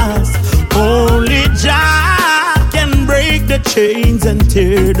outcast. Only Jah can break the chains and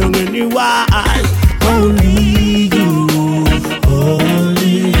tear down any wall. Only you,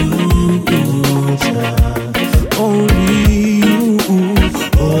 Jah. Only you,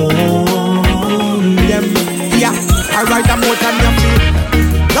 Yeah, I write a motor and you feel.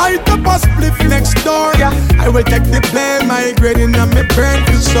 Light up a spliff next door. Yeah, I will take the blame, my grading and my brain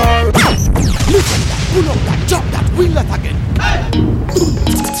to sore. Listen, pull up that, drop that, wheel that again.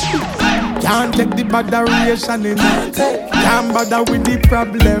 Can't take the botheration in it. Can't bother with the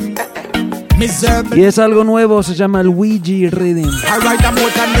problem. Y es algo nuevo, se llama el Ouija Rhythm. I write a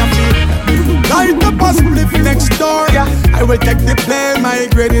motor and you feel. Light up a spliff next door. Yeah, I will take the blame, my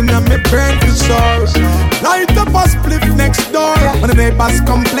grading and my brain to sore. Light up a spliff next door. When the neighbors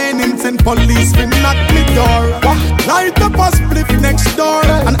complaining, send police to knock me door. Light up a spliff next door.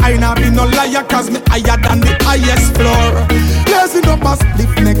 And I not be no liar cause me higher than the highest floor. Blazing up a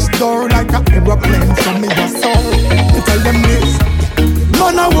spliff next door like a aeroplane from me just soar. To tell them this,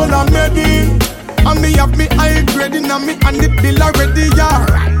 man I wanna maybe. And me have me high grading and me and the bill already, yeah.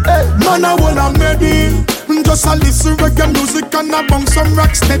 Man I wanna maybe. Just a listen reggae music and a bang some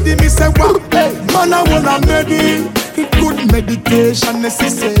rock steady. Me say what? Man I wanna maybe. Good meditation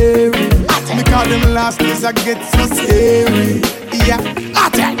necessary. Me call them last days I get so scary. Yeah,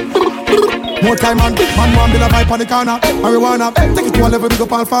 more time man want build a vibe on the corner. Marijuana, take it to a level big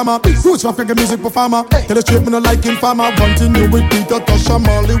up all farmer. Roots rock reggae music performer. Tell the straight me no like informer. Continue with Peter Tosh and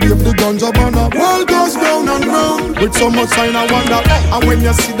Marley. Wave the guns banner. World goes round and round with so much sign I wonder. And when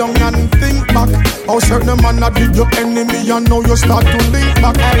you sit down and think back, how certain man that did your enemy and now you start to link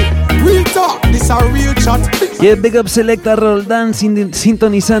back. Hey, real talk, this a real chat. Yeah, big up Selecta Roldán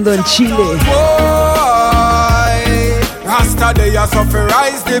sintonizando en Chile. Rasta they are so fi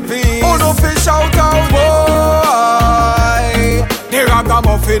rise the peace. Oh no fi shout out boy. The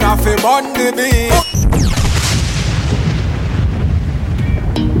ragamuffin a fi burn the beat.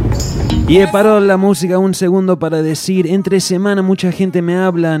 Y he parado la música un segundo para decir, entre semana mucha gente me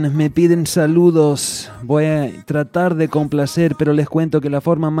hablan, me piden saludos. Voy a tratar de complacer, pero les cuento que la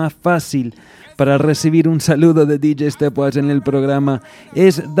forma más fácil para recibir un saludo de DJ Stepwise en el programa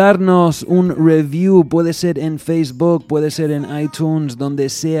es darnos un review. Puede ser en Facebook, puede ser en iTunes, donde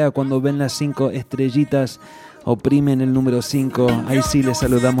sea. Cuando ven las 5 estrellitas, oprimen el número 5. Ahí sí les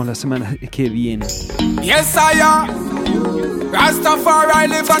saludamos la semana que viene. Yes, I am. Rastafari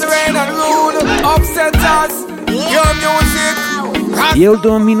live and reign and rule. Upset us. Your music. Y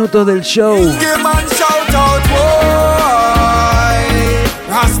últimos minutos del show. Give man shout out, boy.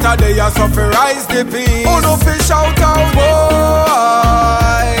 Rasta they are so fi rise the peace. Oh no fi shout out, boy.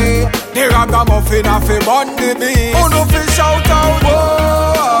 The ragamuffin a fi burn the beat. Oh no fi shout out,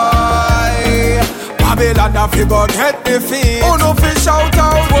 boy. Babylon a fi go get the feet. Oh no fi shout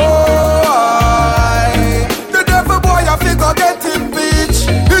out, boy. The devil boy a fi go get impeached.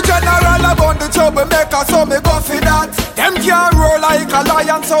 The general about the troublemaker, so me go for that. Them can't roll like a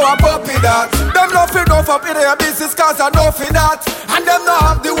lion, so I puppy that. Them nothing enough up in their business cause I know for that. And them not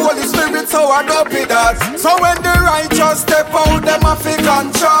have the Holy Spirit so I don't be that. So when the righteous step out, them a fi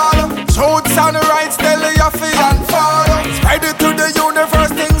control. Truths and rights tell you fi and fall. Spread it to the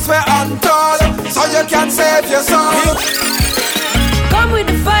universe, things we untold. So you can save your soul. Come with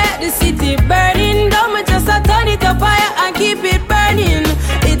the fire, the city burning. Don't me just a turn it up fire and keep it burning.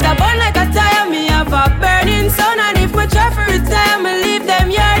 It a burn like a tire, me have a burning sun. And if me try for retire, me leave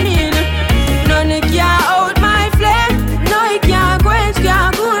them yearning. None it can't out my flame. No, it can't quench,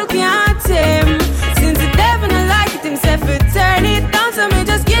 can't cool, can't tame. Since the devil don't like it himself, it turn it down. So me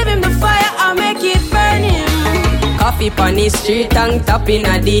just give him the fire, I'll make it burning. Coffee on the street and tapping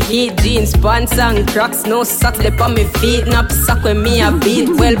at the heat. Jeans, pants and cracks, no socks left on me feet. Knapsack when me a beat.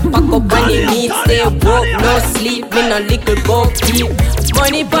 Well pack up on the meat. Stay woke, no sleep. Me no little go deep.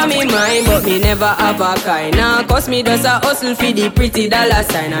 Money for me mind, but me never have a kind. Nah, cause me does a hustle for the pretty dollar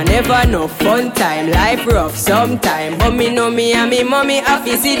sign. I never know fun time, life rough sometime. But me know me and me mommy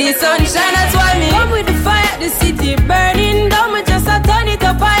happy see the sunshine. That's why me come with the fire, the city burning. Don't me just a turn it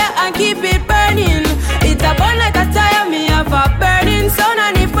up fire and keep it burning. It a burn like a tire, me have a burning sun.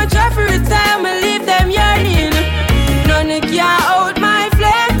 And if me try for retire, me leave them yearning. None it can't out my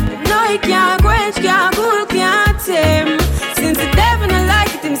flame. No, it can't quench, can't cool, can't tame. Since the devil don't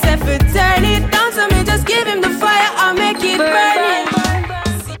like it himself, it turn it down. So me just give him the fire, I'll make it burning.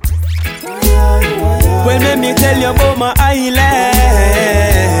 Well, let me tell you about my island.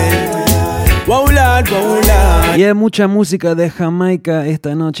 Wow, Lord, wow, Lord. Y hay mucha música de Jamaica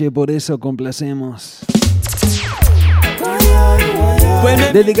esta noche, por eso complacemos.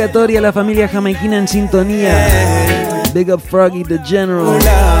 Dedicatoria a la familia jamaiquina en sintonía. Big up Froggy the General,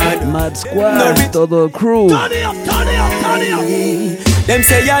 Mad Squad, todo el crew. Them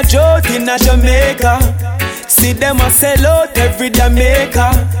say you're joke in a Jamaica. See them a sell out every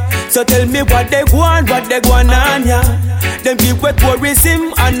Jamaica. So tell me what they want on ya. Them people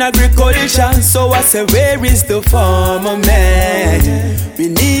tourism and agriculture. So I say where is the farmer man? We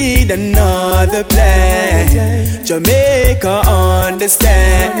need another plan. Jamaica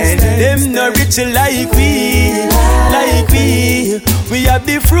understand. Them not rich like we. We have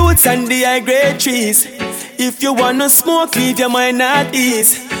the fruits and the high grade trees. If you wanna smoke, leave your mind at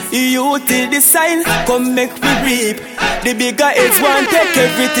ease. You till the sign, come make me reap. The bigger heads want take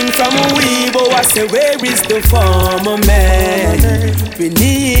everything from we. But I say where is the farmer man? We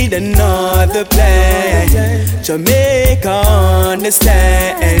need another plan. Jamaica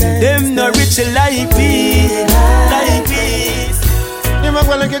understand. Them not rich like we. You might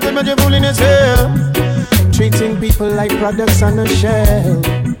well get with your fool in yourself. Treating people like products on a shelf.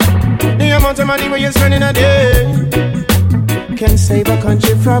 The amount of money when you spend in a day can save a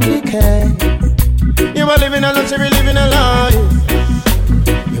country from decay. You are living a luxury, living a life.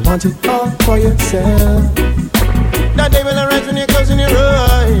 You want it all for yourself. That day will arise when you're closing your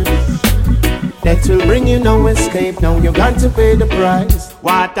eyes. That will bring you no escape. Now you got to pay the price.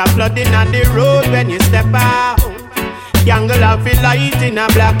 Water flooding on the road when you step out. Jungle of a light in a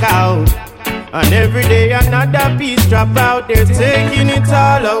blackout. And every day another piece drop out. They're taking it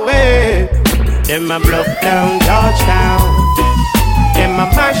all away. Them a bluff down Georgetown. Them a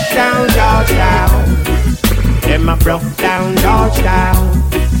mash down Georgetown. Them a bluff down Georgetown.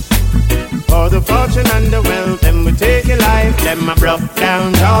 For the fortune and the wealth, them we take a life. Them a bluff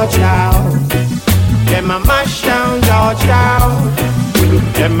down Georgetown. Them a mash down Georgetown.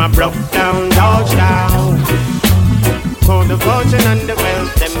 Them a bluff down Georgetown. For the fortune and the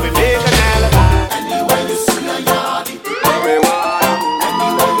wealth, them we make an alibi. Anywhere you see a yardie, marijuana.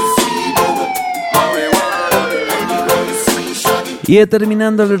 Anywhere you see booger, marijuana. Anywhere you see shaggy. Y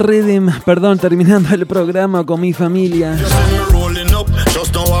terminando el terminando el programa con mi familia.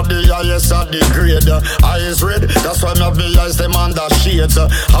 Just know what the highest of the grade. Eyes red, that's why my eyes them under shades.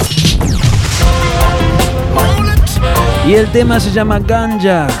 Y el tema se llama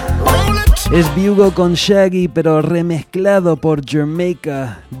Ganja. Es Bugle con Shaggy, pero remezclado por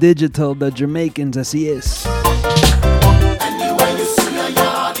Jamaica Digital, The Jamaicans, así es. Anywhere you see a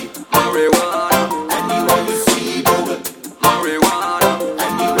yardie, marijuana. Anywhere you see booger, marijuana.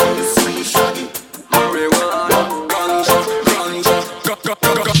 Anywhere you see shaggy, marijuana. Ganja.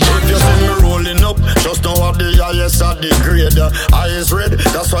 If you see me rolling up, just know what the highest of the grade. Eyes red,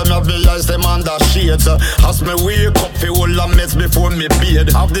 that's why my eyes them under shades. As me wake up, feel all the meds before me bathe.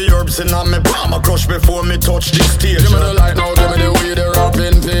 Have the herbs in my palm, I crush before me touch the stage. Give me the light now, give me the weed, the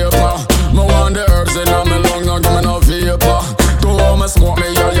wrapping paper. Me want the herbs in my lung, now give me no vapor. Two me smoke me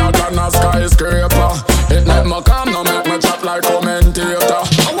higher than a skyscraper. It make me calm, now make me chat like commentator.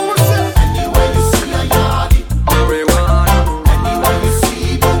 Anywhere you see a yardie, marijuana. Anywhere you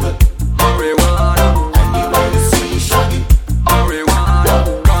see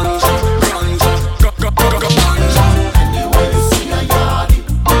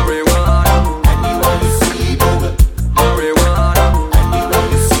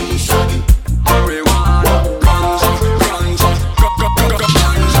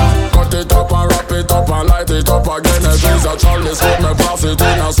me split me profit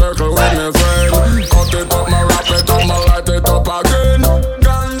in a circle with me friend. Cut it up, me wrap it up, me light it up again.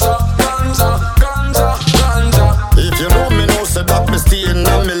 Ganja, ganja, ganja, ganja. If you know me, know say that me stay in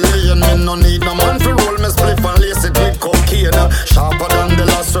a million. Me no need no man to roll me spliff and lace it with cocaine. Sharper than the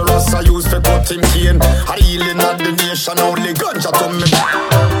last Ross I used to cut him cane. I healing at the nation, only ganja to me.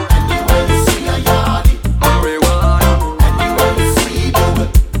 Anywhere you see a yardie, marijuana. Anywhere you see do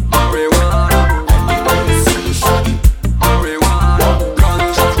it, marijuana. Anywhere you see shawty, marijuana.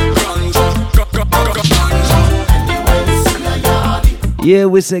 Ganja, ganja, ganja. Anywhere you see a yardie. Yeah,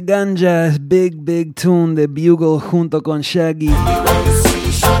 we say Ganja, big tune de Bugle junto con Shaggy.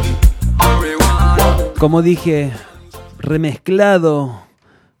 Como dije, remezclado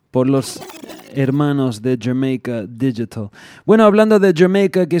por los hermanos de Jamaica Digital. Bueno, hablando de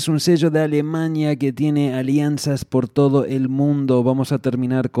Jamaica, que es un sello de Alemania que tiene alianzas por todo el mundo, vamos a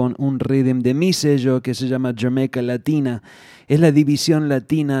terminar con un rhythm de mi sello que se llama Jamaica Latina. Es la división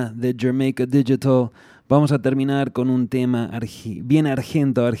latina de Jamaica Digital. Vamos a terminar con un tema bien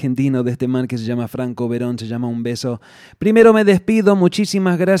argentino de este man que se llama Franco Verón, se llama Un Beso. Primero me despido,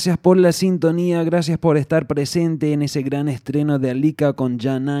 muchísimas gracias por la sintonía, gracias por estar presente en ese gran estreno de Alika con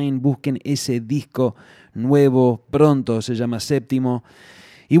Ja9. Busquen ese disco nuevo pronto, se llama Séptimo.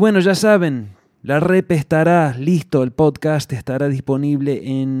 Y bueno, ya saben, la rep estará listo, el podcast estará disponible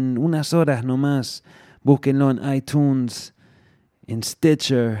en unas horas nomás. Búsquenlo en iTunes, en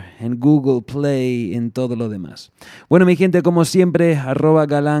Stitcher, en Google Play, en todo lo demás. Bueno, mi gente, como siempre,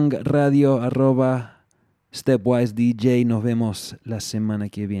 @GalangRadio, @StepwiseDJ. Nos vemos la semana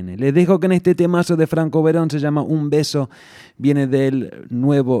que viene. Les dejo con este temazo de Franco Verón, se llama Un Beso. Viene del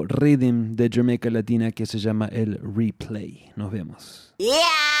nuevo rhythm de Jamaica Latina que se llama el Replay. Nos vemos. Yeah.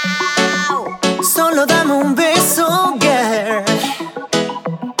 Solo dame un beso, girl.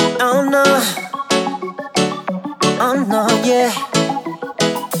 Oh no. Oh no, yeah.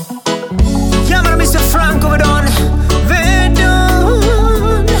 Llámame Mr. Franco Verón.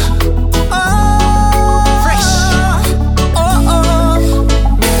 Verón. Oh, fresh. Oh, oh.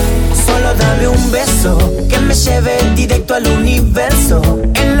 Solo dame un beso que me lleve directo al universo.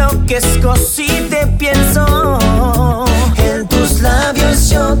 Enloquezco si te pienso. En tus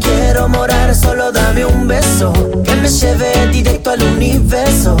labios yo quiero morar. Solo dame un beso que me lleve directo al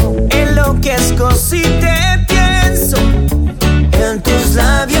universo. Enloquezco si te pienso. En tus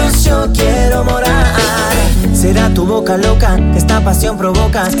labios yo quiero morar. Será tu boca loca que esta pasión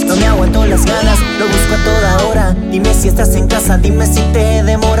provoca. No me aguanto las ganas, lo busco a toda hora. Dime si estás en casa, dime si te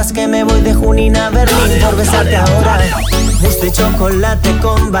demoras, que me voy de Junín a Berlín por besarte ahora. Mousse de chocolate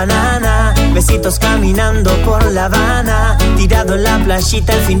con banana, besitos caminando por La Habana, tirado en la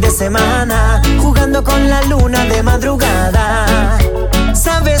playita el fin de semana, jugando con la luna de madrugada.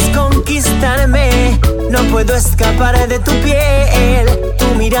 Sabes conquistarme, no puedo escapar de tu piel. Tu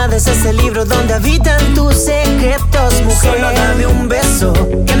mirada es ese libro donde habitan tus secretos, mujer. Solo dame un beso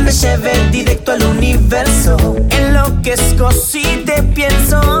que me lleve directo al universo. Enloquezco si te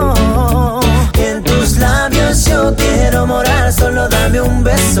pienso. En tus labios yo quiero morar. Solo dame un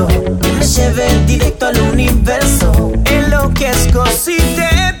beso que me lleve directo al universo. Enloquezco si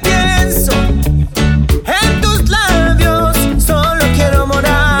te pienso. En tus labios solo quiero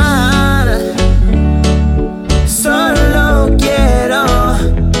morar. Solo quiero.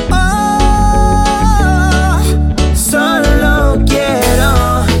 Oh, solo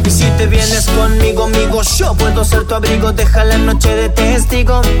quiero. Y si te vienes conmigo, yo puedo ser tu abrigo. Deja la noche de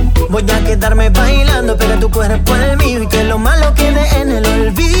testigo. Voy a quedarme bailando, pero tu cuerpo es el mío. Y que lo malo quede en el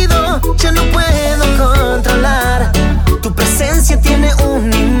olvido. Ya no puedo controlar. Tu presencia tiene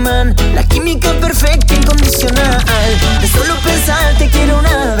un imán. La química perfecta, incondicional. De solo pensar te quiero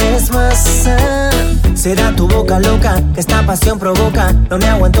una vez más. Será tu boca loca que esta pasión provoca. No me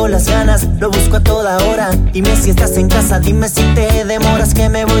aguanto las ganas, lo busco a toda hora. Dime si estás en casa, dime si te demoras, que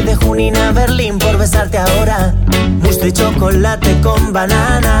me voy de Junín a Berlín por besarte ahora. Mousse de chocolate con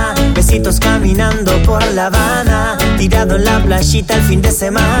banana, besitos caminando por La Habana, tirado en la playita el fin de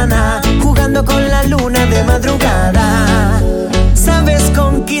semana, jugando con la luna de madrugada. Sabes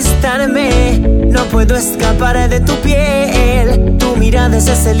conquistarme, no puedo escapar de tu piel. Tu mirada es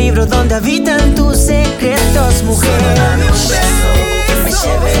ese libro donde habitan tus secretos, mujer. Solo dame un beso que me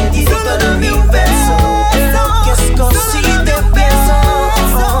lleve directo al universo. Enloquezco si te pienso.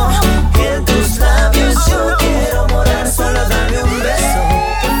 En tus labios yo quiero morar. Solo dame un beso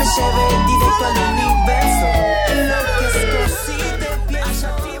que me lleve directo al universo. Enloquezco si te pienso.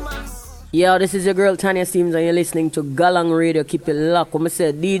 Yo, this is your girl Tanya Steams and you're listening to Galang Radio. Keep it locked. When I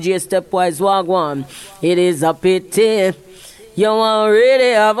say DJ Stepwise Wagwan, it is a pity you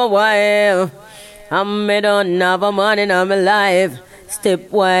already have a wife I'm don't have a man in my life.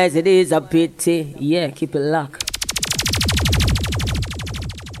 Stepwise, it is a pity. Yeah, keep it locked.